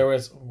god. There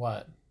was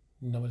what?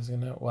 Nobody's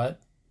gonna know what?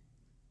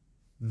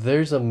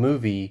 There's a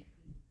movie.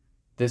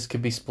 This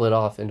could be split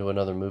off into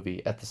another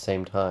movie at the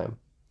same time.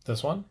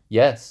 This one?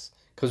 Yes.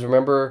 Because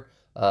remember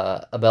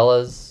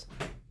Abella's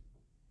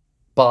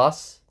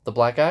boss, the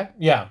black guy?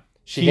 Yeah.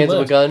 She hands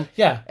him a gun.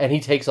 Yeah. And he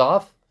takes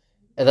off.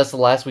 And that's the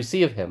last we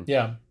see of him.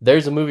 Yeah.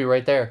 There's a movie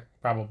right there.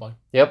 Probably.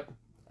 Yep.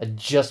 I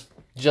just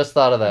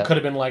thought of that. It could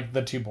have been like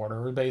the two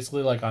border,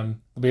 basically, like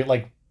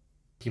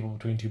people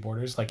between two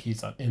borders, like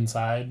he's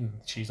inside and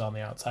she's on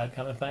the outside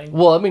kind of thing.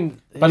 Well, I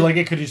mean... But like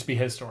it could just be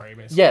his story,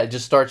 basically. Yeah, it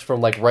just starts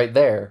from like right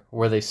there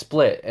where they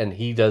split and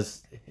he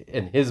does...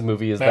 And his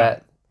movie is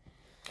that.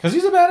 Because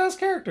he's a badass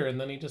character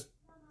and then he just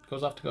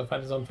goes off to go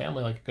find his own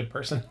family like a good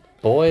person.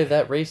 Boy,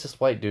 that racist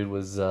white dude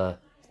was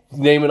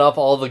naming off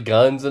all the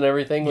guns and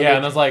everything. Yeah,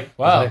 and I was like,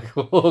 wow. Like,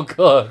 oh,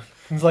 God.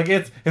 It's like,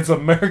 it's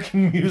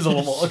American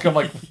musical. Look, I'm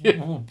like,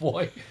 oh,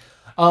 boy.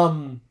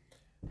 God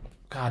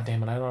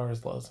damn it, I don't know where I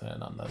was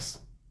listening on this.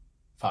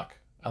 Fuck,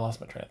 I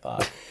lost my train of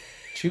thought.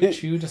 Choo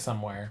to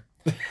somewhere.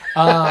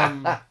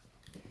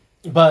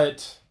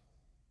 But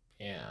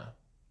yeah,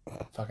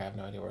 fuck, I have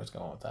no idea where it's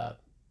going with that.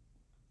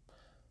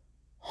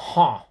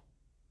 Huh?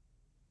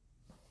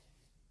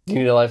 You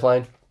need a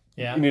lifeline?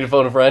 Yeah. You need to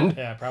phone a friend?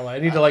 Yeah, probably. I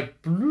need to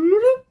like.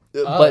 But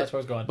that's where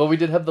I was going. But we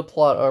did have the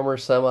plot armor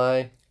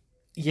semi.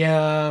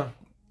 Yeah,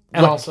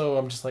 and also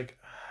I'm just like,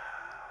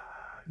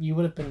 you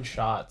would have been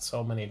shot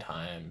so many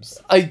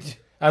times.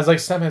 I was like,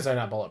 semis are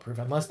not bulletproof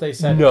unless they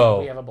said no.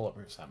 We have a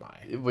bulletproof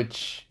semi.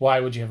 Which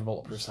why would you have a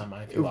bulletproof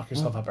semi if you lock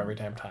yourself up every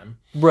damn time?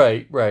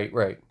 Right.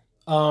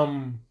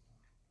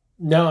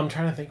 No, I'm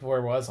trying to think of where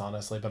it was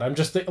honestly, but I'm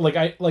just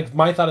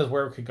my thought is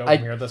where it could go from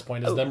here at this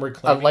point is them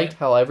reclaiming. I liked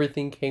how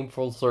everything came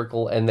full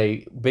circle, and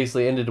they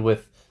basically ended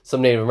with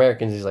some Native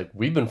Americans. He's like,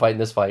 we've been fighting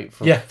this fight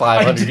for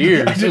 500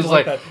 years. I did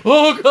like that.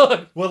 Oh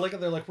god. Well, like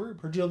they're like, we're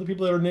pretty other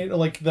people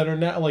that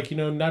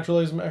are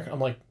naturalized American. I'm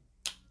like.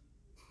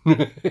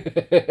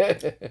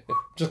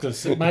 Just gonna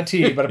sip my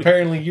tea, but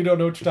apparently you don't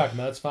know what you're talking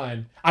about. That's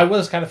fine. I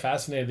was kind of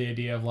fascinated with the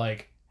idea of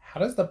like, how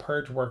does the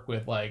purge work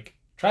with like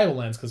tribal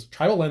lands? Because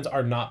tribal lands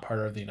are not part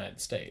of the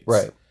United States,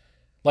 right?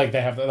 Like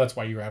they have. That's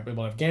why you have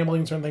able to have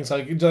gambling and certain things.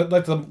 Like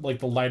that's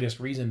the lightest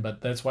reason,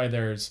 but that's why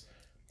there's.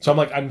 So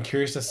I'm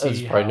curious to see.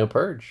 There's probably no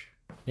purge.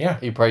 Yeah,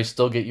 you probably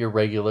still get your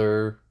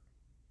regular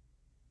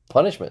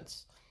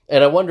punishments,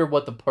 and I wonder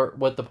what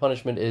the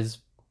punishment is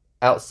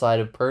outside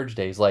of purge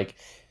days. Like,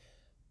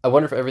 I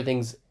wonder if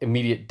everything's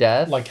immediate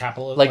death. Like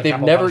capital. Like they've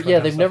capital never, punishment yeah, kind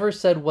of they've stuff. never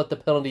said what the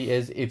penalty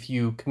is if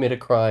you commit a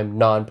crime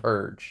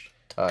non-purge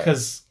time.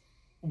 Because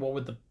what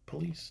would the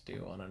police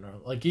do on an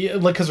like? Yeah,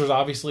 like because there's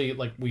obviously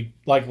like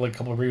a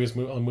couple of previous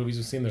movies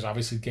we've seen. There's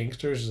obviously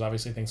gangsters. There's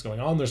obviously things going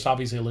on. There's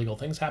obviously illegal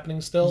things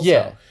happening still.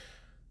 Yeah. So,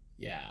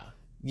 yeah.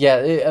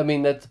 Yeah, I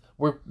mean that's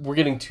we're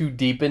getting too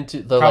deep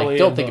into the Probably like.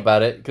 Don't think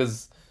about it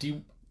because Do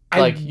you?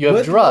 like you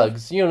have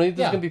drugs. You know, there's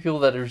Yeah. gonna be people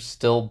that are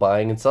still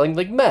buying and selling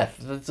like meth.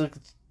 That's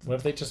What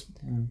if they just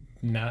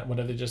What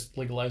if they just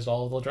legalized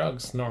all of the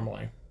drugs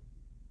normally?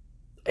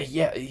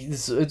 yeah,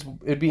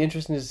 it'd be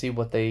interesting to see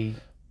what they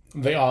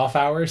The off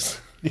hours.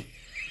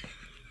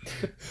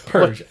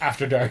 Purge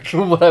after dark.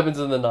 what happens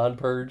in the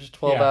non-purge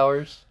 12 Yeah.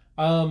 hours.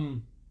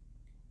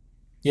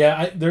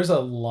 Yeah, there's a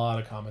lot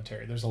of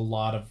commentary. There's a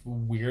lot of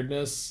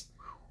weirdness.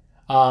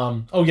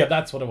 Oh yeah,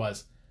 that's what it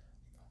was.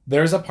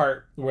 There's a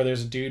part where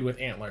there's a dude with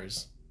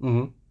antlers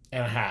Mm-hmm.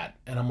 and a hat,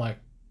 and I'm like,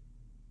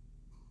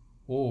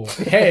 "Oh,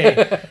 hey."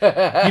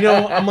 You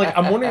know, I'm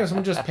wondering if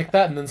someone just picked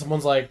that, and then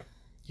someone's like,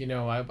 you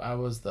know, I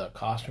was the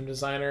costume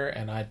designer,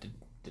 and I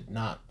did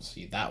not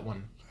see that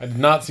one. I did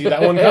not see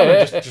that one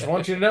coming. Just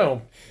want you to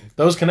know,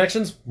 those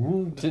connections.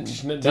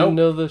 Didn't Nope.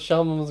 know the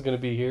shaman was gonna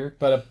be here.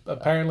 But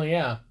apparently,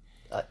 yeah.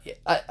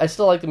 I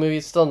still like the movie.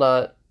 It's still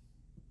not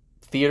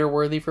theater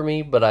worthy for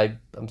me, but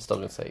I'm still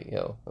gonna say, you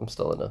know, I'm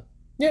still gonna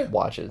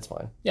watch it. It's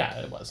fine. Yeah,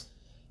 it was.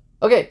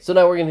 Okay, so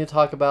now we're gonna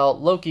talk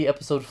about Loki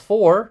episode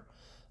 4.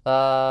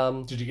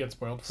 Did you get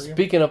spoiled for you?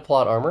 Speaking of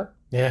plot armor,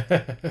 Yeah.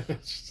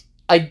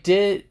 I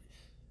did.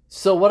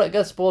 So what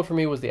got spoiled for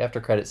me was the after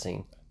credit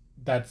scene.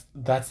 That's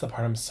the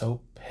part I'm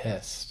so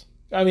pissed.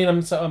 I mean,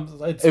 it's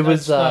It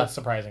was, not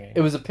surprising.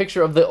 It was a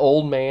picture of the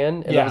old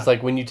man, and Yeah. it was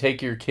like when you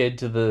take your kid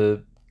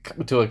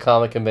to a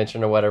comic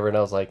convention or whatever, and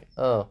I was like,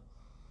 oh,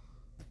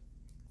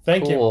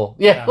 Thank cool.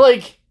 you. Yeah,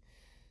 like,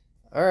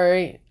 all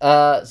right.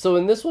 So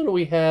in this one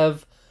we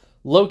have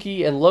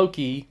Loki and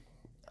Loki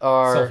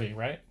are Sylvie,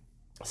 right?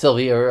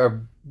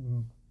 are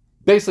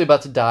basically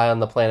about to die on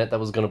the planet that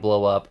was going to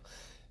blow up.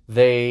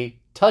 They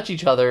touch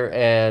each other,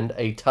 and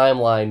a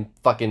timeline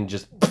fucking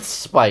just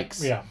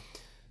spikes. Yeah.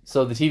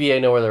 So the TVA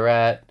know where they're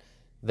at.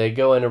 They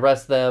go and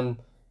arrest them.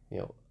 You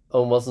know,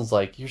 Owen Wilson's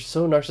like, "You're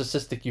so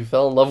narcissistic. You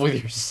fell in love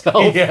with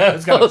yourself." Yeah,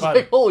 it's kind I of was fun.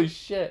 like, "Holy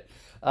shit!"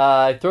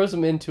 Throws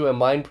him into a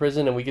mind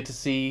prison, and we get to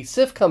see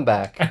Sif come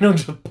back. I know,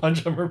 just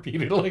punch him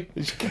repeatedly.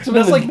 She kicks And him I in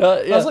was the like,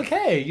 nut, yeah. I was like,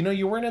 hey, you know,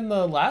 you weren't in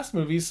the last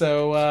movie,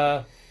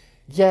 so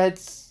Yeah,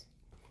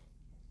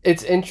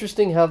 it's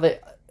interesting how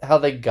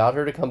they got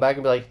her to come back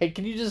and be like, "Hey,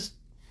 can you just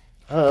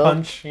I don't know,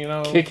 punch, you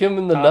know, kick him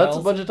in the Todd nuts a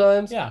Ellis? bunch of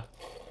times?" Yeah.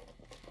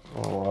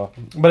 Oh,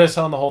 But it's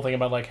telling the whole thing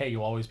about like, hey,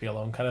 you always be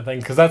alone, kind of thing,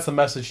 because that's the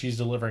message she's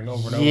delivering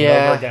over and over and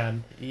Yeah. over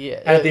again. yeah.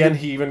 And at the end,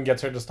 he even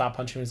gets her to stop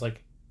punching. He's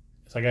like,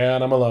 "Yeah,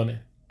 and I'm alone,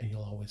 and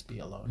you'll always be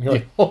alone." You're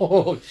like,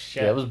 "Oh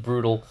shit!" Yeah, it was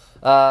brutal.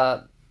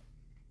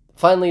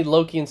 Finally,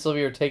 Loki and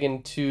Sylvie are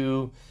taken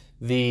to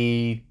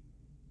the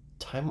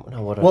time.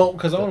 No, what? Well,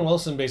 because Owen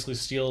Wilson basically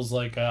steals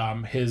like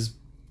his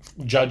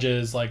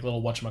judge's like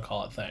little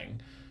whatchamacallit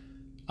thing,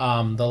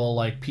 the little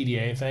like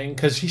PDA thing,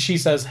 because she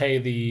says, "Hey,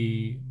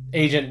 the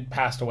agent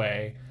passed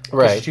away. 'Cause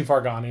Right. she's too far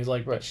gone." He's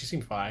like, "But Right. she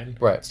seemed fine."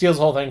 Right. Steals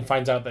the whole thing,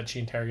 finds out that she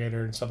interrogated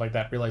her and stuff like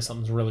that. Realizes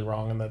something's really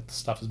wrong and that the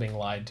stuff is being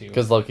lied to.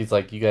 Because Loki's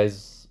like, "You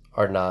guys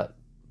are not.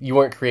 You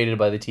weren't created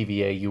by the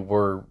TVA. You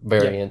were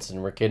variants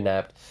and were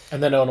kidnapped."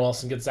 And then Owen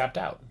Wilson gets zapped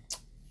out.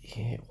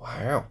 Yeah,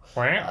 wow.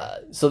 Wow.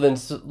 So then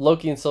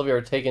Loki and Sylvie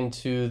are taken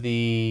to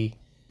the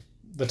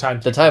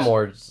Time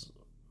Lords,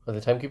 or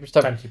the Timekeepers.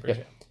 Timekeepers.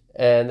 Yeah.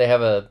 And they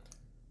have a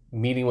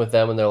meeting with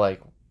them, and they're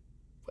like,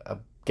 "I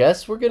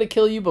guess we're gonna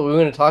kill you, but we're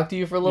gonna talk to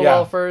you for a little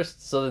while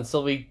first." So then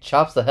Sylvie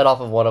chops the head off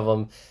of one of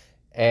them,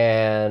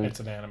 and It's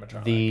an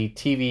animatronic. the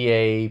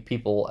TVA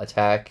people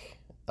attack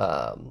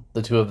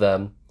the two of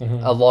them,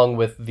 Mhm. along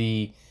with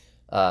the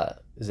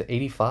is it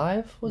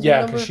 85? Was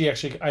Yeah, the because number? she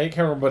actually, I can't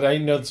remember, but I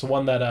know it's the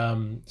one that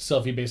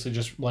Sylvie basically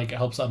just like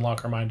helps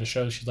unlock her mind to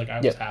show she's like, "I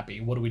was happy.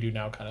 What do we do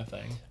now?" kind of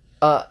thing.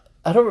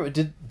 I don't remember.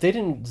 They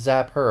didn't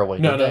zap her away?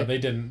 No, did they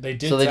didn't. They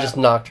did. So they just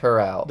knocked her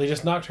out. They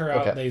just knocked her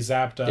out. Okay. They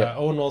zapped Yep.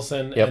 Owen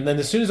Wilson, Yep. and then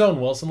as soon as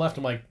Owen Wilson left,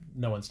 I'm like,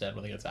 no one's dead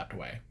when they get zapped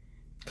away,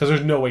 because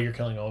there's no way you're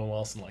killing Owen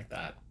Wilson like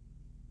that.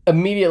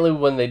 Immediately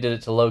when they did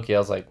it to Loki, I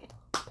was like,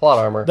 plot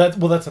armor. That's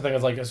the thing.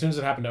 Is like as soon as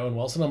it happened to Owen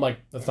Wilson, I'm like,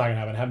 that's not gonna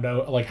happen.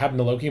 Happened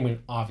to Loki. I mean,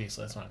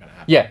 obviously, that's not gonna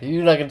happen. Yeah,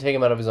 you're not going to take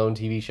him out of his own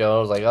TV show. I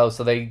was like, oh,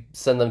 so they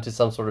send them to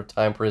some sort of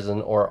time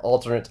prison or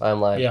alternate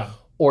timeline Yeah.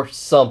 or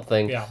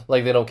something. Yeah.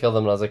 Like, they don't kill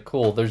them. And I was like,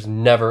 cool, there's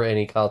never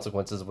any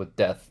consequences with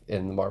death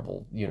in the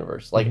Marvel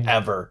universe. Like, Mhm.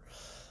 ever.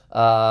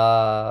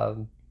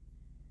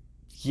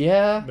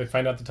 Yeah. They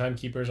find out the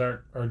timekeepers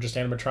are just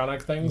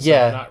animatronic things.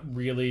 Yeah. So not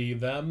really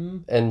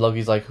them. And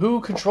Loki's like, who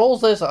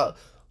controls this? Let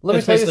me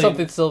It's tell you basically-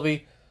 something,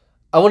 Sylvie.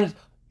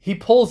 He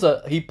pulls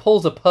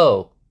a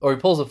Poe, or he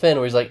pulls a Finn,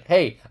 where he's like,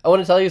 hey, I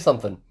want to tell you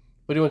something.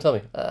 What do you want to tell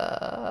me?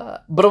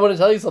 But I want to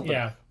tell you something.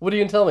 Yeah. What are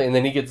you going to tell me? And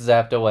then he gets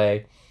zapped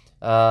away.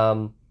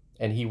 And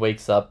he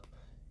wakes up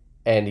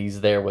and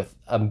he's there with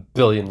a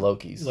billion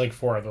Lokis. Like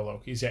 4 other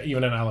Lokis, yeah,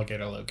 even an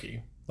alligator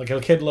Loki, like a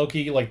kid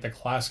Loki, like the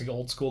classic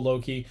old school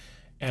Loki,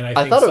 and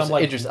I thought it was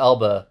Idris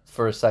Elba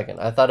for a second.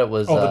 I thought it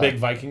was the big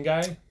Viking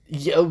guy.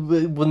 Yeah,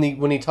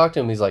 when he talked to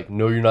him, he's like,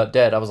 "No, you're not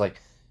dead." I was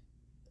like,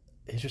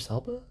 Idris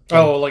Elba?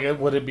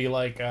 Would it be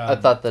like? I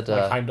thought that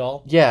like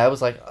Heimdall. Yeah, I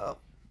was like,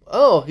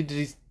 did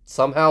he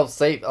somehow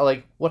save?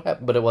 Like, what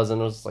happened? But it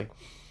wasn't. It was just like,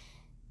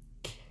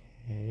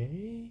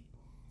 okay.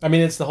 I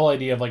mean, it's the whole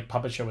idea of like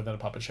puppet show within a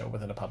puppet show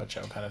within a puppet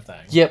show kind of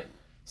thing. Yep.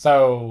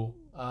 So,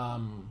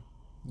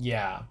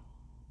 yeah,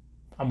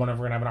 I'm wondering if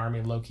we're gonna have an army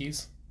of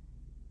Lokis.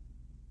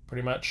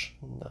 Pretty much.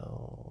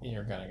 No.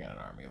 You're gonna get an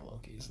army of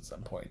Lokis at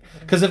some point.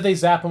 Because if they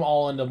zap them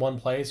all into one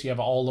place, you have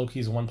all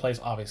Lokis in one place.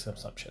 Obviously,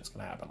 some shit's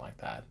gonna happen like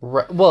that.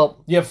 Right.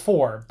 Well, you have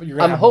 4, but you're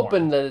gonna. I'm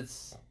hoping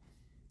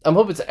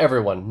it's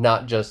everyone,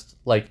 not just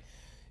like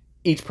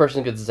each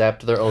person gets zapped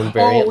to their own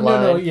variant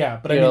line. No, yeah,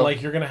 but I mean,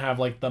 like you're gonna have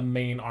like the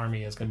main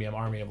army is gonna be an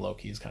army of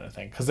Lokis kind of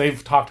thing. Because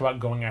they've talked about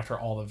going after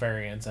all the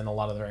variants, and a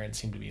lot of the variants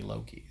seem to be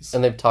Lokis.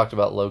 And they've talked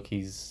about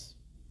Lokis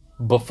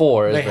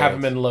before. They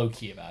haven't been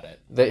low-key about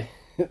it.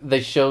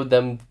 They showed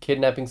them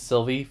kidnapping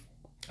Sylvie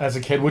as a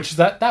kid, which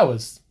that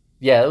was.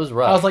 Yeah, it was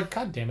rough. I was like,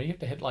 God damn it, you have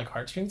to hit like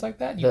heartstrings like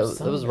that? That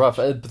was rough,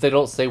 but they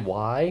don't say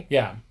why.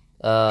 Yeah.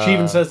 She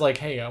even says like,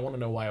 "Hey, I want to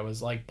know why I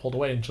was like pulled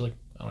away," and she's like,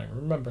 "I don't even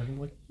remember." I'm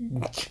like,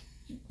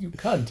 "You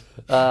cunt."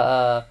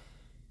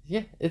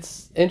 Yeah,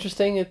 it's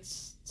interesting.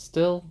 It's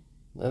still.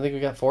 I think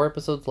we got 4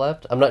 episodes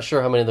left. I'm not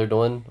sure how many they're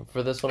doing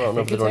for this one. I don't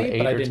know if they're doing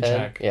 8 or 10.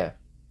 Check. Yeah,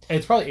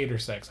 it's probably 8 or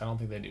 6. I don't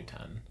think they do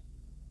 10.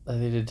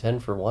 They did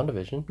 10 for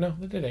WandaVision. No,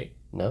 they did 8.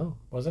 No,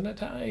 wasn't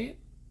it 8?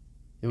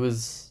 It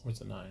was.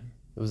 Was it 9?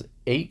 It was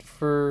 8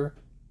 for.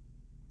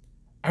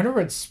 I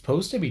remember it's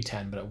supposed to be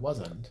 10, but it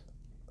wasn't.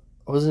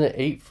 Wasn't it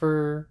 8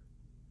 for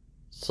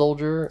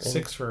Soldier?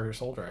 6 for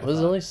Soldier. Was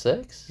it only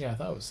 6? Yeah, I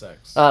thought it was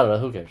 6. I don't know.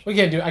 Who cares?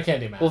 I can't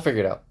do math. We'll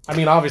figure it out. I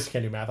mean, obviously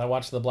can't do math. I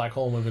watched the Black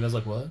Hole movie and I was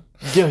like, what?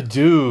 Yeah,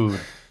 dude.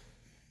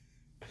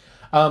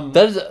 That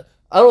is.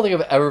 I don't think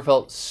I've ever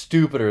felt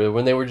stupider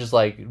when they were just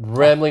like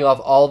rambling off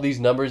all these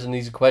numbers and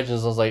these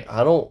questions. I was like,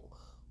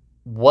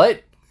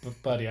 what?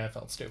 Buddy, I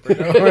felt stupid.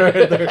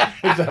 There's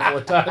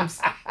definitely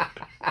times.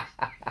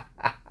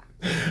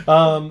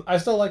 I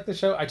still like the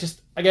show. I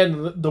just,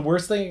 again, the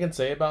worst thing I can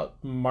say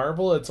about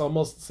Marvel, it's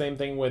almost the same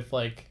thing with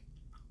like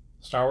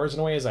Star Wars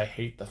in a way, is I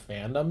hate the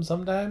fandom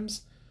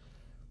sometimes.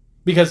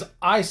 Because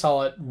I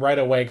saw it right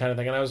away kind of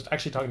thing. And I was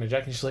actually talking to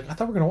Jackie and she's like, I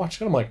thought we were going to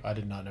watch it. I'm like, I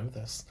did not know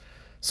this.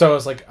 So I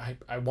was like,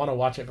 I want to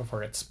watch it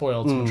before it gets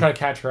spoiled. So I'm trying to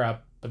catch her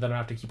up, but then I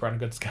have to keep her on a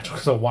good schedule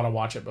because I want to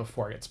watch it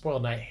before it gets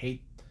spoiled. And I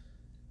hate...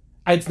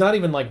 It's not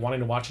even like wanting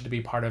to watch it to be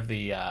part of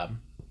the... I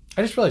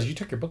just realized you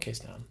took your bookcase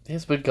down.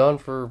 It's been gone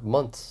for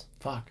months.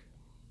 Fuck.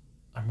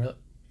 I'm really...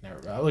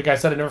 Never... Like I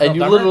said, I never felt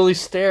dumber. And you literally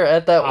stare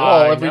at that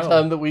wall every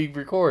time that we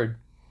record.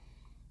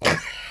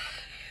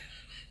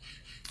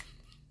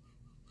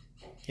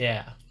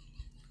 Yeah.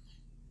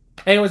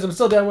 Anyways, I'm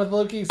still down with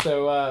Loki,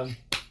 so...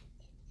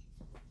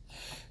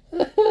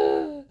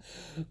 Well,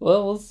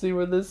 we'll see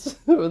where this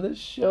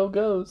show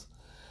goes.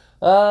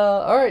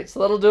 All right, so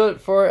that'll do it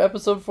for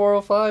episode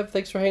 405.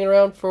 Thanks for hanging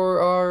around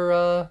for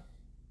our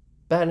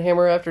Bat and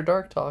Hammer After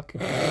Dark talk.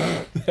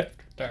 After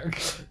Dark.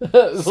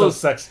 So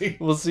sexy.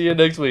 We'll see you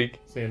next week.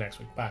 See you next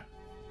week. Bye.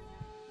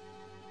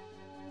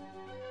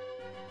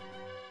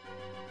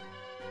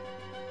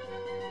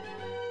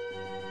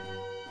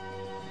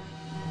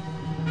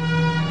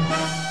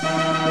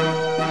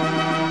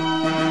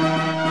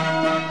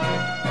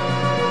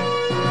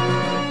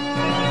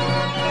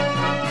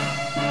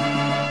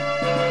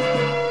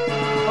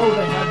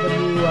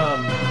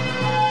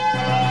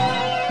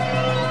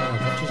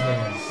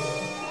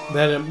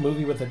 That a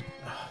movie with a...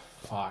 Oh,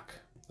 fuck.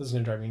 This is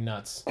going to drive me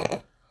nuts.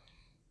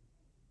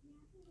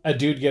 A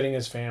dude getting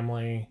his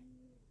family.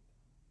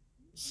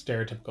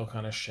 Stereotypical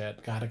kind of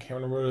shit. God, I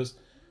can't remember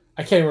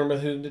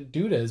who the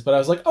dude is, but I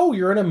was like, oh,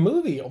 you're in a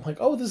movie. I'm like,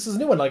 oh, this is a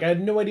new one. Like, I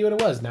had no idea what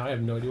it was. Now I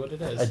have no idea what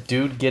it is. A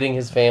dude getting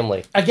his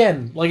family.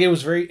 Again, like, it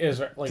was like...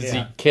 Does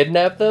he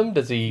kidnap them?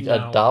 Does he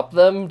adopt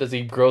them? Does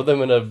he grow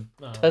them in a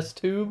test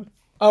tube?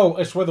 Oh,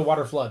 it's where the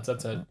water floods.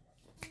 That's it.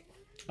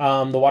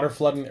 The water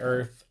flooding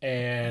Earth,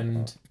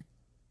 and...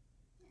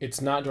 It's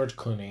not George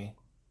Clooney.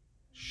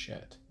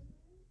 Shit.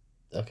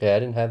 Okay, I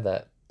didn't have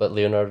that. But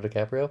Leonardo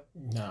DiCaprio?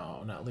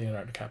 No, not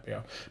Leonardo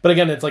DiCaprio. But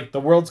again, it's like the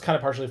world's kind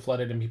of partially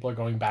flooded and people are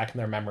going back in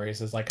their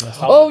memories as like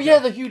nostalgia. Oh, yeah,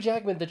 the Hugh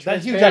Jackman. That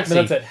Hugh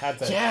Jackman,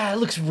 that's it. Yeah, it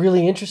looks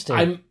really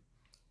interesting.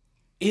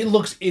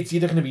 It's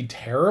either going to be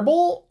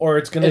terrible or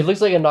it's going to... It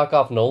looks like a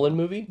knockoff Nolan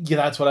movie. Yeah,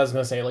 that's what I was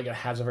going to say. Like, it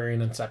has a very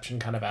Inception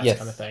kind of kind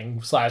of thing.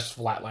 /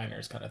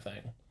 Flatliners kind of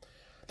thing.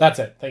 That's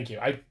it. Thank you.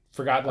 I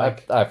forgot,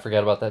 like... I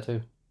forgot about that,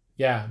 too.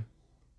 Yeah.